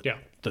was what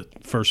the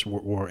first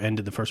war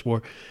ended the first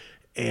war.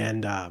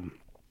 And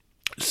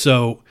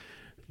so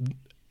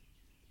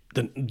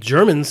the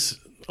Germans,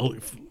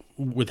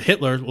 with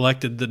Hitler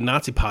elected the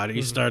Nazi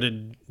Party,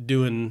 started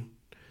doing.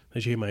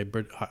 Did you hear my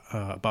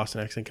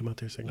Boston accent come out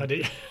there? I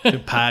did. The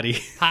party.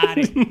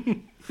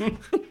 Party.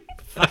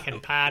 Fucking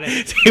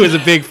party. He was a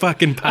big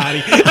fucking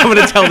party. I'm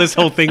going to tell this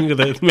whole thing with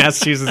a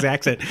Massachusetts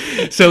accent.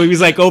 So he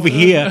was like over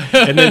here,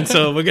 and then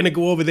so we're going to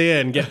go over there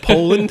and get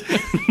Poland.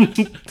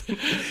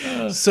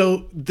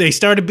 So they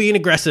started being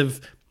aggressive.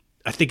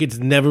 I think it's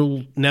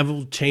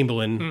Neville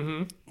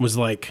Chamberlain was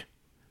like,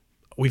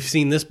 we've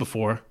seen this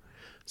before.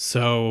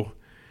 So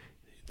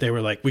they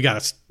were like, we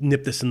got to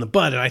nip this in the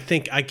bud. And I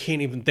think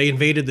they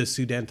invaded the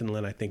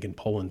Sudetenland, I think, in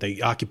Poland.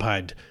 They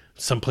occupied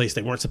some place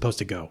they weren't supposed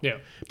to go. Yeah,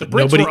 the But Brits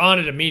nobody- were on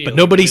it immediately. but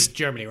nobody's- with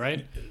Germany,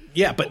 right?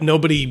 Yeah, but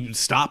nobody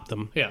stopped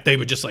them. Yeah. They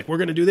were just like, we're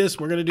going to do this.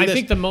 We're going to do I this.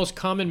 think the most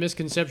common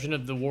misconception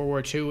of the World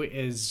War II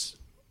is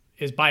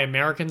by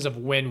Americans of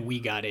when we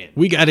got in.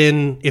 We got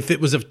in, if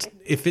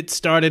it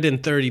started in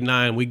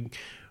 39,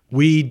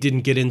 we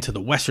didn't get into the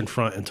Western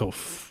Front until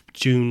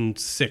June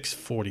 6,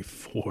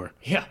 44.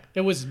 Yeah,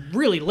 it was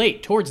really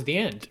late towards the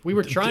end. We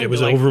were trying. It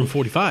was to, like, over in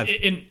 45.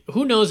 And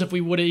who knows if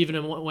we would have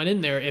even went in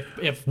there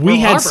if We Pearl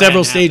had Harbor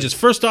several hadn't happened.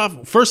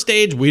 stages. First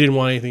stage, we didn't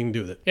want anything to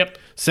do with it. Yep.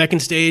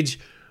 Second stage,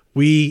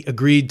 we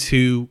agreed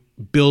to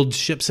build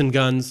ships and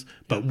guns,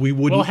 but we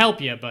wouldn't. We'll help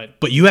you, but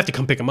But you have to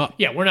come pick them up.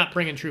 yeah, we're not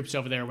bringing troops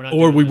over there. We're not.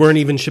 Or doing we this. weren't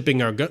even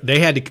shipping our guns. They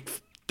had to.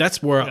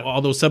 That's where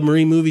all those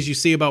submarine movies you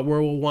see about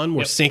World War I were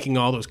Yep. sinking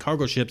all those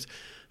cargo ships,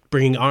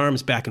 bringing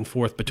arms back and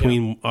forth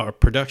between our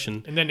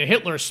production. And then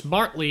Hitler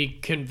smartly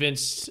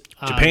convinced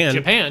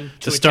Japan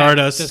to start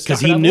attack- us to because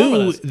start he a war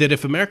with knew us. that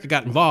if America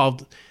got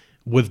involved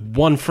with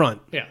one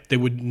front, Yeah. they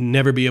would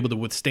never be able to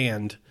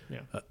withstand Yeah.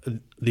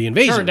 the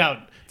invasion. Turned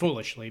out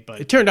foolishly,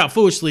 but It turned out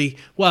foolishly.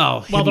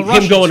 Well, well, the him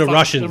Russians going to fucked-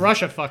 Russian, the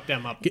Russia fucked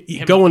them up.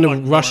 Him going to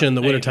fucked Russia more in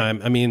the than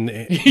wintertime. I mean,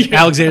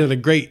 Alexander the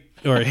Great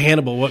or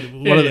Hannibal. One of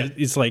yeah. the,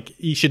 it's like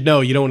you should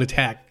know you don't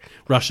attack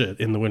Russia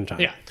in the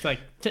wintertime. Yeah,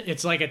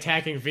 it's like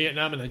attacking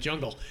Vietnam in the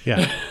jungle.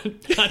 Yeah.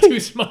 Not too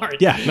smart.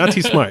 Yeah, not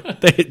too smart.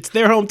 It's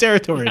their home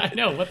territory. I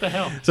know. What the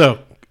hell? So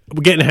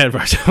we're getting ahead of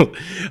ourselves.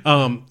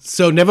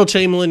 So Neville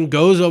Chamberlain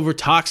goes over,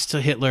 talks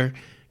to Hitler,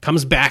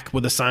 comes back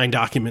with a signed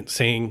document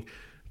saying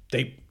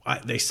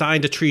they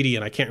signed a treaty,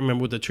 and I can't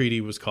remember what the treaty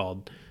was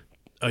called,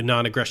 a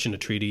non-aggression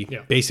treaty.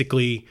 Yeah.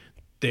 Basically,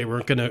 they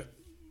weren't gonna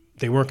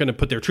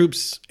put their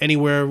troops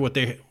anywhere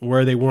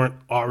where they weren't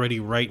already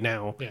right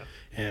now. Yeah.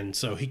 And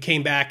so he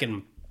came back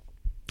and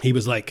he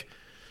was like,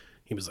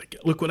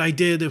 look what I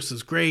did. This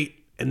is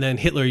great. And then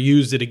Hitler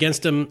used it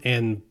against him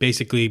and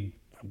basically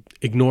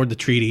ignored the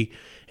treaty.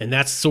 And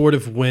that's sort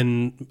of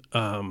when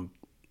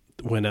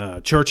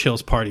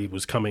Churchill's party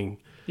was coming.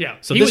 Yeah.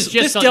 So He this was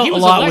just- dealt he a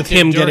was lot with elected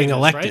him during getting this,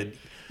 elected. right?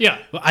 Yeah.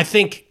 I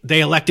think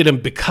they elected him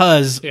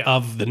because Yeah.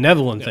 of the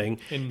Netherlands thing,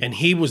 And- and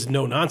he was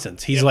no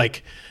nonsense. He's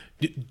like,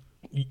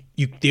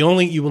 you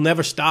will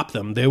never stop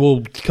them. They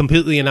will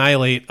completely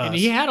annihilate us. And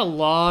he had a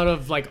lot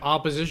of like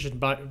opposition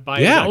by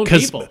his Yeah, own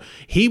because people.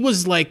 he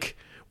was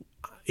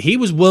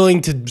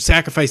willing to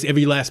sacrifice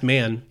every last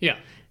man. Yeah.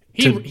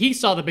 to- He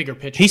saw the bigger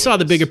picture. He saw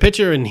the bigger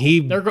picture, and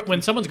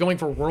When someone's going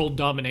for world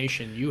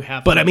domination, you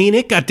have. But to, I mean,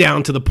 it got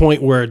down to the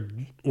point where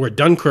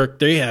Dunkirk,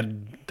 they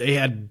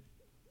had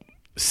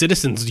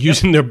citizens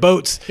using their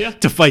boats Yeah.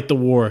 to fight the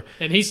war.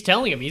 and he's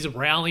telling him he's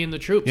rallying the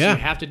troops. Yeah. You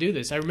have to do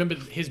this. I remember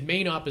his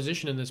main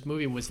opposition in this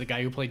movie was the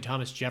guy who played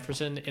Thomas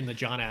Jefferson in the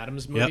John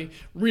Adams movie. Yep.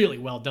 Really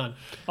well done.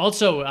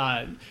 Also,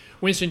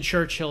 Winston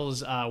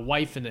Churchill's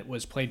wife in it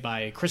was played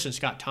by Kristen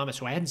Scott Thomas,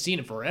 who I hadn't seen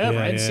in forever. Yeah,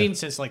 I hadn't yeah. seen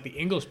since like The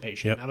English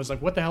Patient. Yep. I was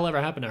like, what the hell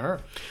ever happened to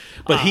her?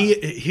 But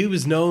he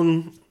was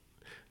known.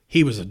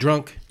 He was a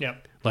drunk.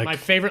 Yep. Like, My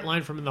favorite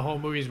line from the whole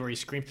movie is where he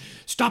screams,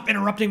 "Stop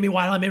interrupting me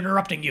while I'm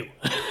interrupting you."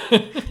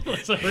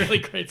 It's a really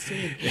great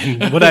scene.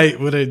 and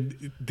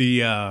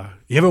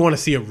you ever want to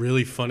see a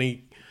really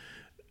funny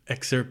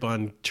excerpt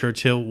on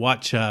Churchill?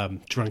 Watch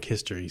Drunk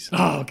Histories.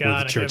 Oh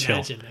God, with Churchill.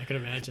 I could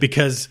imagine.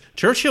 Because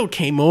Churchill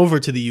came over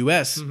to the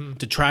U.S.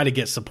 to try to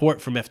get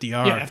support from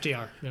FDR. Yeah,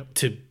 FDR. Yep.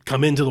 To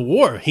come into the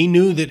war. He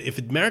knew that if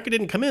America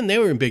didn't come in, they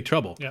were in big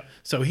trouble. Yep.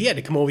 So he had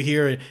to come over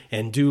here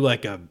and do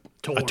like a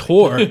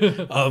tour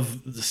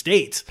of the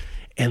states.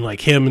 And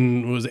like him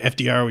and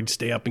FDR would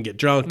stay up and get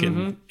drunk,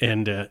 and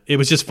it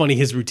was just funny,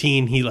 his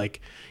routine. He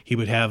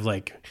would have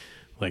like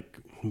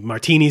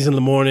martinis in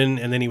the morning,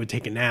 and then he would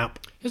take a nap.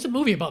 There's a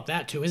movie about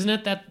that too,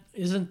 isn't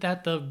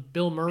that the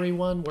Bill Murray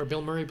one where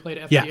Bill Murray played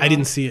FDR? Yeah, I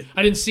didn't see it.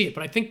 I didn't see it,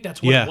 but I think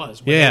that's what it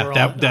was. When Yeah, they were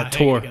that hanging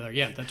tour. together.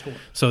 Yeah, that tour.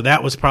 So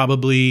that was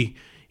probably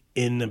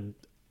in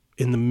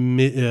the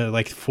mid,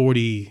 like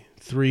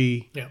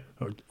 43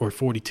 or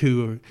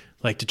 42, or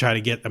like to try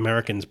to get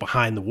Americans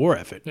behind the war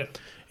effort. Yeah.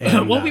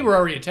 And, well, we were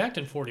already attacked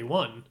in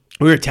 41.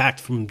 We were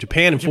attacked from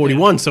Japan in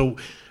 41, so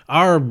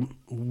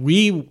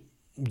we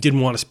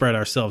didn't want to spread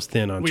ourselves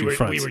thin on two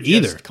fronts we were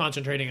either. just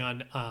concentrating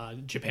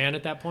on Japan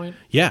at that point.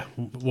 Yeah,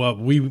 well,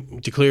 we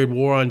declared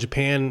war on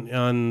Japan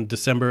on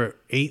December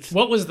 8th.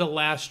 What was the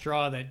last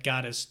straw that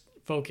got us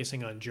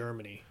focusing on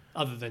Germany,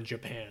 other than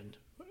Japan?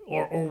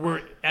 Or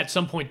were at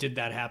some point did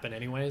that happen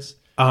anyways?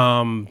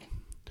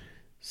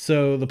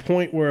 So the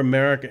point where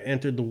America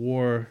entered the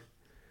war,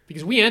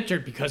 Because we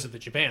entered because of the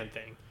Japan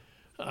thing.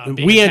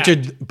 we attacked.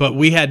 entered, but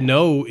we had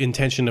no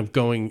intention of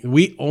going.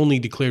 We only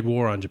declared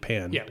war on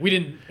Japan. Yeah, we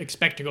didn't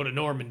expect to go to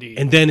Normandy.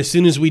 And then as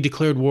soon as we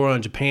declared war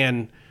on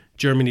Japan,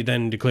 Germany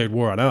then declared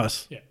war on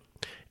us. Yeah.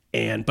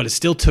 But it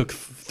still took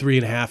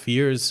 3.5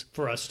 years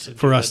for us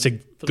to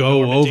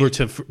go Normandy. over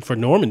to for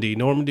Normandy.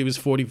 Normandy was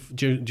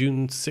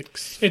June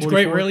 6th. It's 44.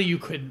 great. Really,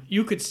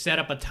 you could set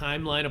up a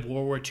timeline of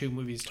World War II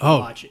movies to Oh,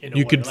 watch. In a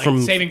you way. could like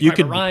from- Saving you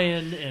Private could-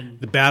 Ryan and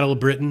The Battle of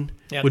Britain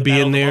Yeah, would the be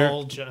Battle in of the there.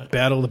 Bulge,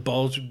 Battle of the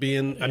Bulge would be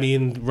in. I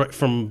mean, right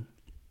from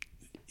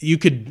you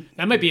could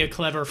that might be a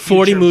clever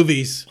 40 future-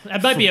 movies.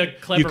 That might be a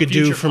clever you could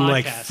do future from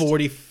like podcast.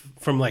 40,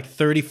 from like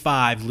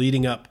 35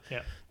 leading up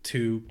Yeah.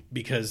 to,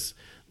 because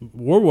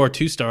World War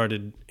II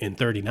started in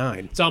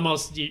 39. It's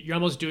almost you're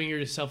almost doing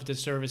yourself a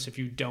disservice if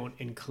you don't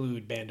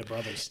include Band of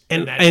Brothers.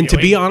 And to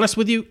be honest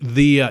with you,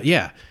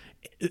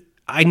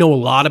 I know a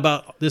lot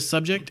about this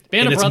subject,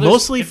 Band and of it's Brothers-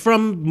 mostly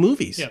from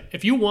movies. yeah,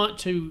 if you want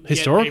to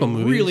Historical get a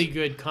movies. really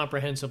good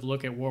comprehensive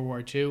look at World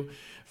War II,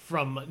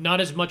 from not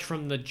as much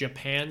from the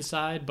Japan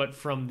side, but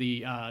from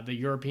the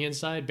European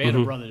side, Band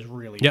of Brothers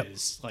really Yep.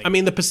 is. Like, I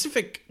mean, the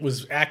Pacific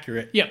was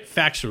accurate, Yep.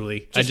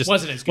 factually. Just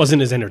wasn't as good.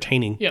 wasn't as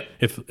entertaining, Yep.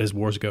 as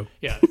wars go.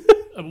 yeah,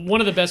 one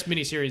of the best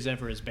miniseries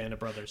ever is Band of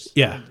Brothers.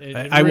 Yeah, It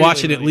I watch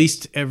it really, at really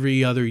least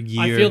every other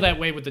year. I feel that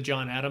way with the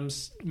John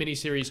Adams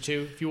miniseries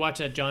too. If you watch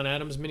that John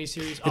Adams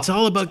miniseries, It's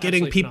all about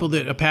getting absolutely people that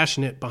phenomenal. are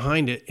passionate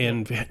behind it.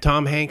 And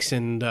Tom Hanks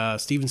and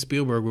Steven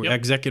Spielberg were Yep.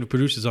 executive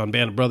producers on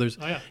Band of Brothers.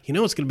 Oh, yeah. You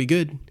know it's going to be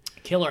good.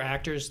 Killer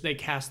actors. They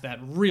cast that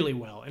really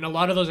well, and a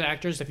lot of those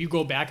actors, if you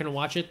go back and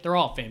watch it, they're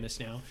all famous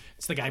now.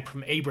 It's the guy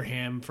from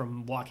Abraham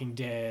from Walking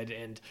Dead,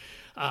 and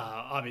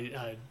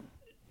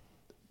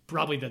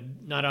probably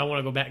I don't want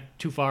to go back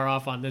too far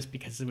off on this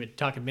because we're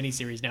talking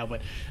miniseries now,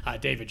 but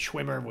David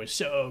Schwimmer was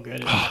so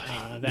good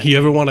at that. You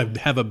ever want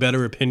to have a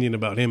better opinion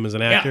about him as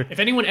an actor? Yeah, if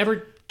anyone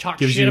ever talks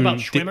Gives shit you about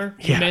the- Schwimmer,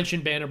 yeah. you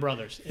mention Band of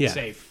Brothers and Yeah.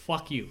 say,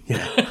 fuck you.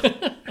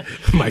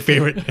 My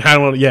favorite. I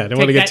don't want to. Yeah, I don't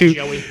want to Take get that, too.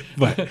 Joey.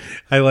 But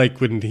I like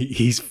when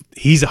he's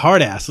a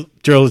hard ass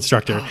drill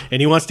instructor,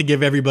 and he wants to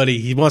give everybody.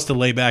 He wants to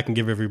lay back and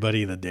give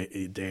everybody the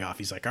day off.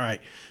 He's like, all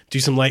right, do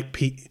some light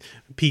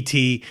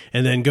PT,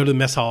 and then go to the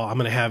mess hall. I'm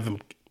going to have him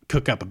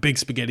cook up a big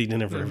spaghetti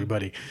dinner for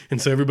everybody.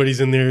 And so everybody's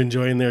in there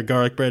enjoying their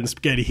garlic bread and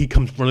spaghetti. He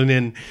comes running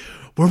in.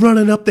 We're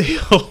running up the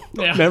hill.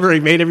 Yeah. Remember, he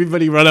made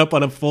everybody run up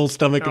on a full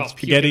stomach They're of all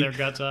puking spaghetti. their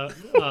guts out.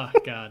 Oh,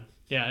 God.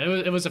 Yeah,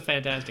 it was a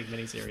fantastic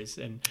miniseries,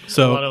 and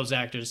So- a lot of those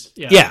actors.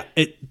 Yeah, Yeah,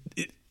 it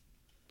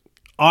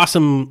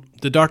awesome.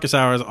 The Darkest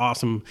Hour is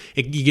awesome.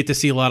 You get to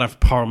see a lot of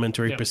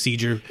parliamentary Yeah.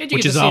 procedure, And you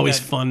which get is to see always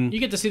that- fun. You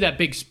get to see that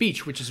big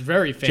speech, which is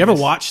very famous. Did you ever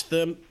watch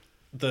the?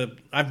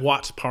 I've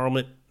watched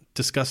Parliament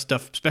discuss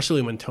stuff,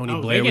 especially when Tony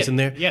Oh, Blair they was get- in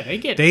there. yeah, they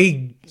get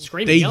they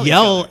scream they and yell at each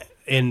yell other.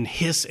 and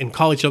hiss and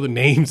call each other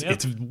names. Yeah.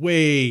 It's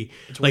way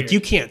like weird. you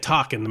can't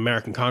talk in the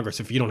American Congress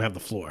if you don't have the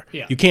floor.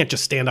 Yeah. You can't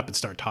just stand up and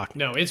start talking.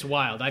 No, it's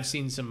wild. I've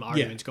seen some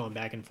arguments going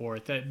back and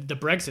forth. The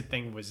Brexit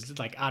thing was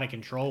like out of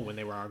control when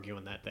they were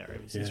arguing that there.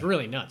 It's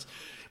really nuts.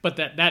 But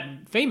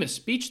that famous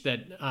speech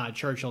that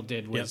Churchill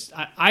did was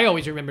I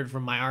always remembered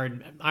from my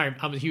Iron. I'm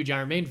a huge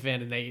Iron Maiden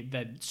fan, and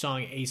that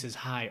song "Aces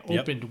High"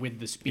 opened with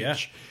the speech. Yeah.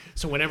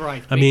 So whenever I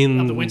think mean-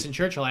 of the Winston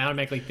Churchill, I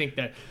automatically think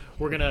that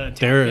we're gonna attack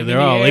They're- them in they're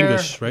the all air,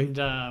 English, right?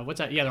 And what's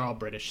that? Yeah, they're all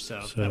British.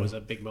 So that was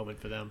a big moment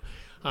for them.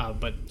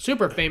 But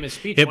super famous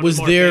speech. It one of was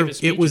the more their.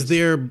 famous It was speeches.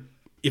 their.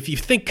 If you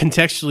think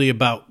contextually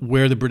about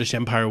where the British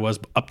Empire was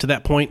up to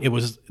that point, it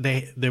was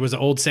there was an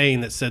old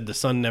saying that said the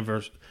sun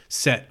never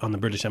set on the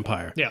British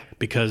Empire. Yeah.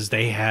 Because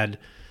they had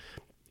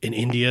in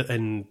India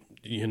and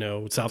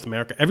South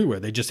America, everywhere.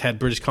 They just had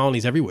British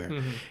colonies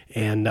everywhere.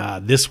 And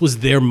this was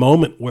their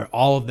moment where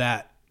all of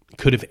that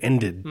could have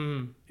ended.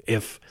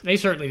 If They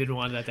certainly didn't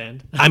want that to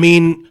end. I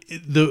mean,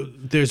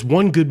 there's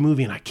one good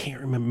movie, and I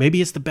can't remember.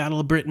 Maybe it's the Battle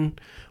of Britain,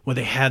 where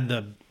they had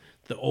the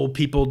old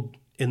people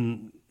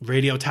in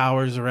radio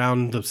towers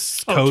around the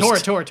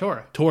coast.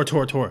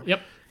 Tor.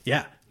 Yep.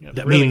 Yeah. Yep,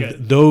 I really mean,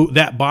 good. though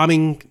that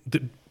bombing,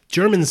 the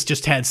Germans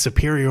just had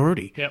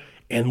superiority. Yep.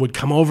 And would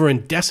come over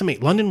and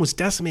decimate. London was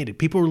decimated.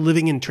 People were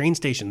living in train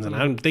stations, and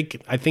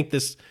I think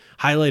this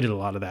highlighted a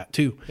lot of that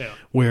too. Yeah.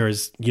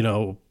 Whereas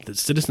the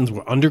citizens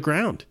were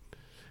underground.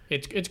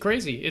 It's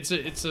crazy. It's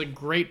a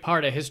great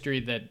part of history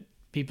that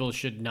people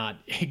should not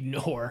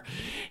ignore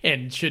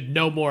and should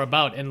know more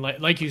about. And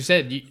like you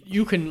said,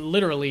 you can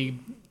literally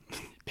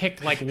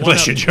pick like one.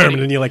 Unless you're of German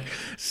 20 and you're like,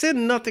 said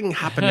nothing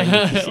happening.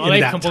 Well, in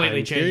they've that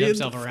completely time changed period.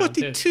 themselves around,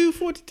 too. 42,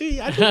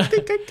 43. I don't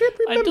think I can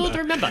remember. I don't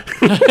remember.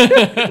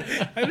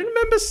 I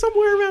remember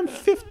somewhere around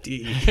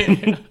 50.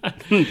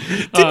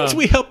 Didn't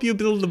we help you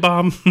build the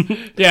bomb?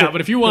 Yeah,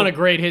 but if you want a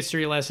great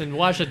history lesson,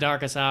 watch The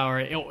Darkest Hour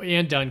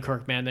and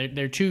Dunkirk, man.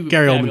 They're two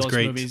Gary fabulous Oldman's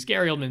great. movies.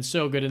 Gary Oldman's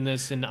so good in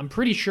this, and I'm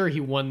pretty sure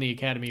he won the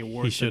Academy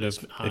Award. He should for have,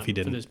 this, if he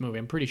didn't. for this movie.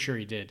 I'm pretty sure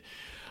he did.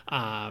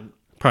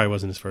 Probably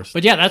wasn't his first.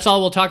 But yeah, that's all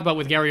we'll talk about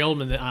with Gary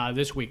Oldman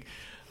this week.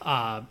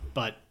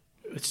 But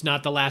it's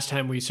not the last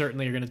time we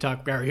certainly are going to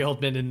talk Gary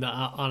Oldman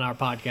on our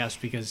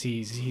podcast, because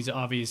he's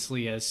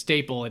obviously a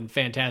staple in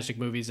fantastic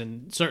movies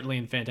and certainly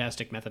in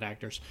fantastic method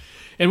actors.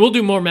 And we'll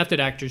do more method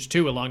actors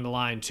too along the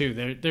line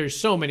too. There's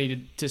so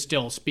many to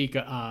still speak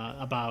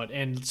about,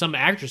 and some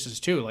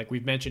actresses too. Like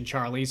we've mentioned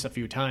Charlize a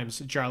few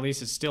times.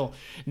 Charlize is still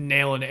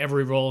nailing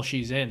every role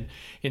she's in,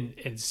 and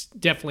it's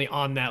definitely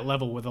on that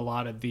level with a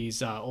lot of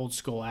these old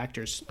school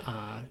actors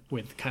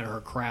with kind of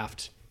her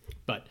craft.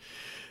 But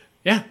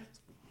yeah.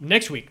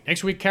 Next week,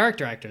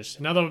 character actors.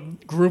 Another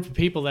group of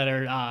people that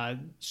are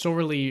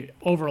sorely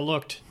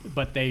overlooked,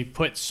 but they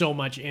put so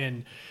much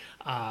in.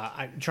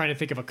 I'm trying to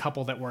think of a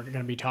couple that we're going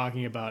to be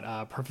talking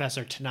about.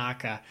 Professor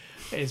Tanaka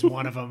is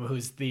one of them,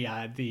 who's the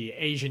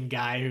Asian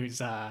guy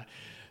who's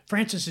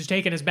Francis is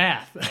taking his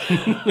bath.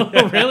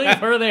 Really?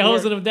 Or are they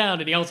hosing him down?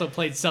 And he also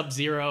played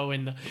Sub-Zero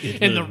in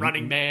the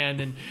Running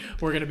Man. And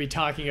we're going to be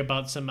talking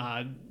about some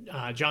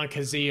John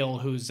Cazale,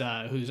 who's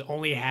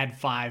only had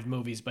 5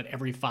 movies, but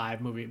every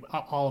 5 movie,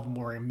 all of them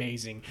were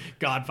amazing.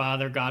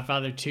 Godfather,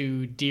 Godfather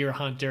 2, Deer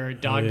Hunter,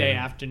 Dog Day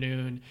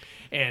Afternoon,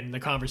 and The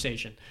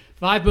Conversation.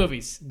 5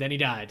 movies. Then he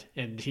died,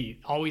 and he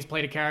always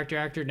played a character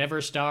actor, never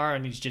a star,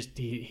 and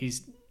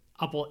he's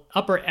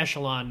upper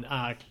echelon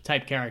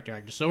type character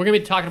actor. So we're going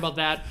to be talking about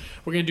that.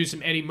 We're going to do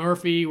some Eddie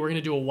Murphy. We're going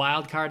to do a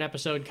wild card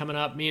episode coming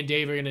up. Me and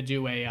Dave are going to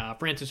do a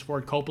Francis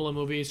Ford Coppola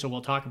movie, so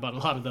we'll talk about a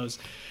lot of those.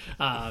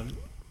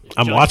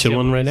 I'm watching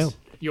one right now.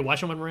 You're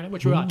watching one right now?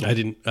 What you watching? I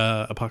didn't.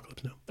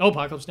 Apocalypse Now. Oh,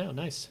 Apocalypse Now.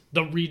 Nice.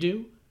 The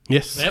redo?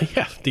 Yes. Yep.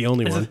 Yeah, the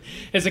only one.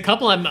 There's a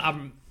couple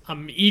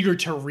I'm eager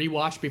to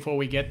rewatch before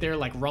we get there,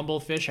 like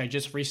Rumblefish. I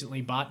just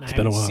recently bought, and I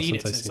been a haven't while seen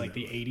it since I've since seen like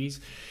the it. 80s.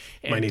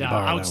 Might And need to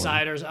borrow that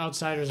one.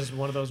 Outsiders is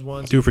one of those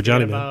ones. Do it for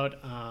Johnny, about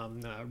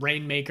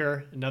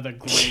Rainmaker, another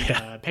great.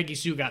 Peggy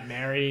Sue Got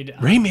Married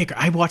Rainmaker.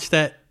 I watched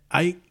that.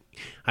 I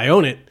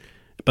own it,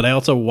 but I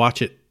also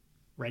watch it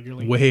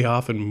regularly.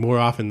 more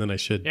often than I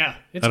should. Yeah,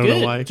 it's I don't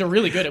good. know why. It's a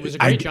really good. It was a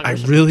great John I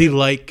Grisham. really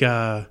like.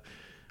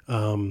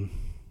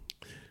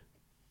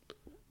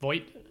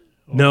 Voight.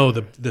 No,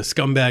 the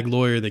scumbag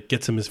lawyer that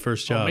gets him his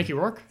first job. Mickey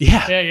Rourke?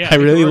 Yeah. Yeah. I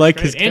Mickey really Rourke's like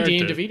great. his And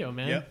character. Danny DeVito,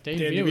 man. Yeah. Danny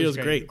Danny DeVito was DeVito's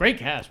great. Great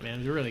cast, man. It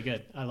was really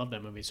good. I love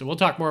that movie. So we'll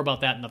talk more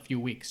about that in a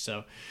few weeks.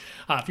 So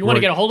if you want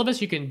to get a hold of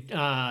us, you can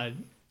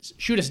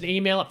shoot us an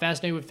email at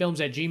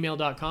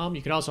fascinatedwithfilms@gmail.com.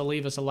 You can also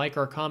leave us a like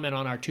or a comment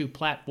on our 2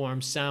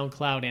 platforms,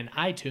 SoundCloud and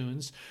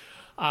iTunes.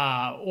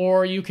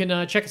 Or you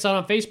can check us out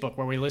on Facebook,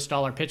 where we list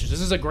all our pictures.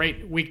 This is a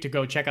great week to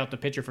go check out the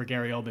picture for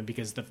Gary Oldman,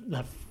 because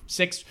the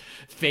 6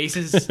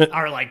 faces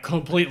are like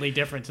completely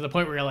different, to the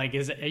point where you're like,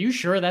 are you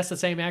sure that's the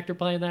same actor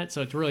playing that?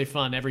 So it's really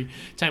fun. Every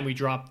time we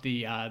drop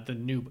the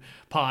new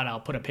pod,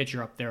 I'll put a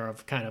picture up there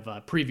of kind of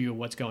a preview of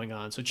what's going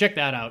on. So check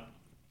that out.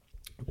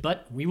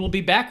 But we will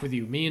be back with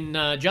you. Me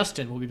and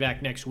Justin will be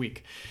back next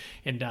week.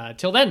 And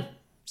till then,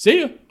 see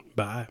you.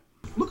 Bye.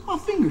 Look at my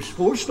fingers.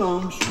 4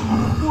 stones,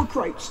 4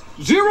 crates.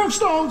 0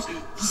 stones,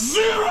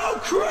 0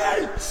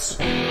 crates!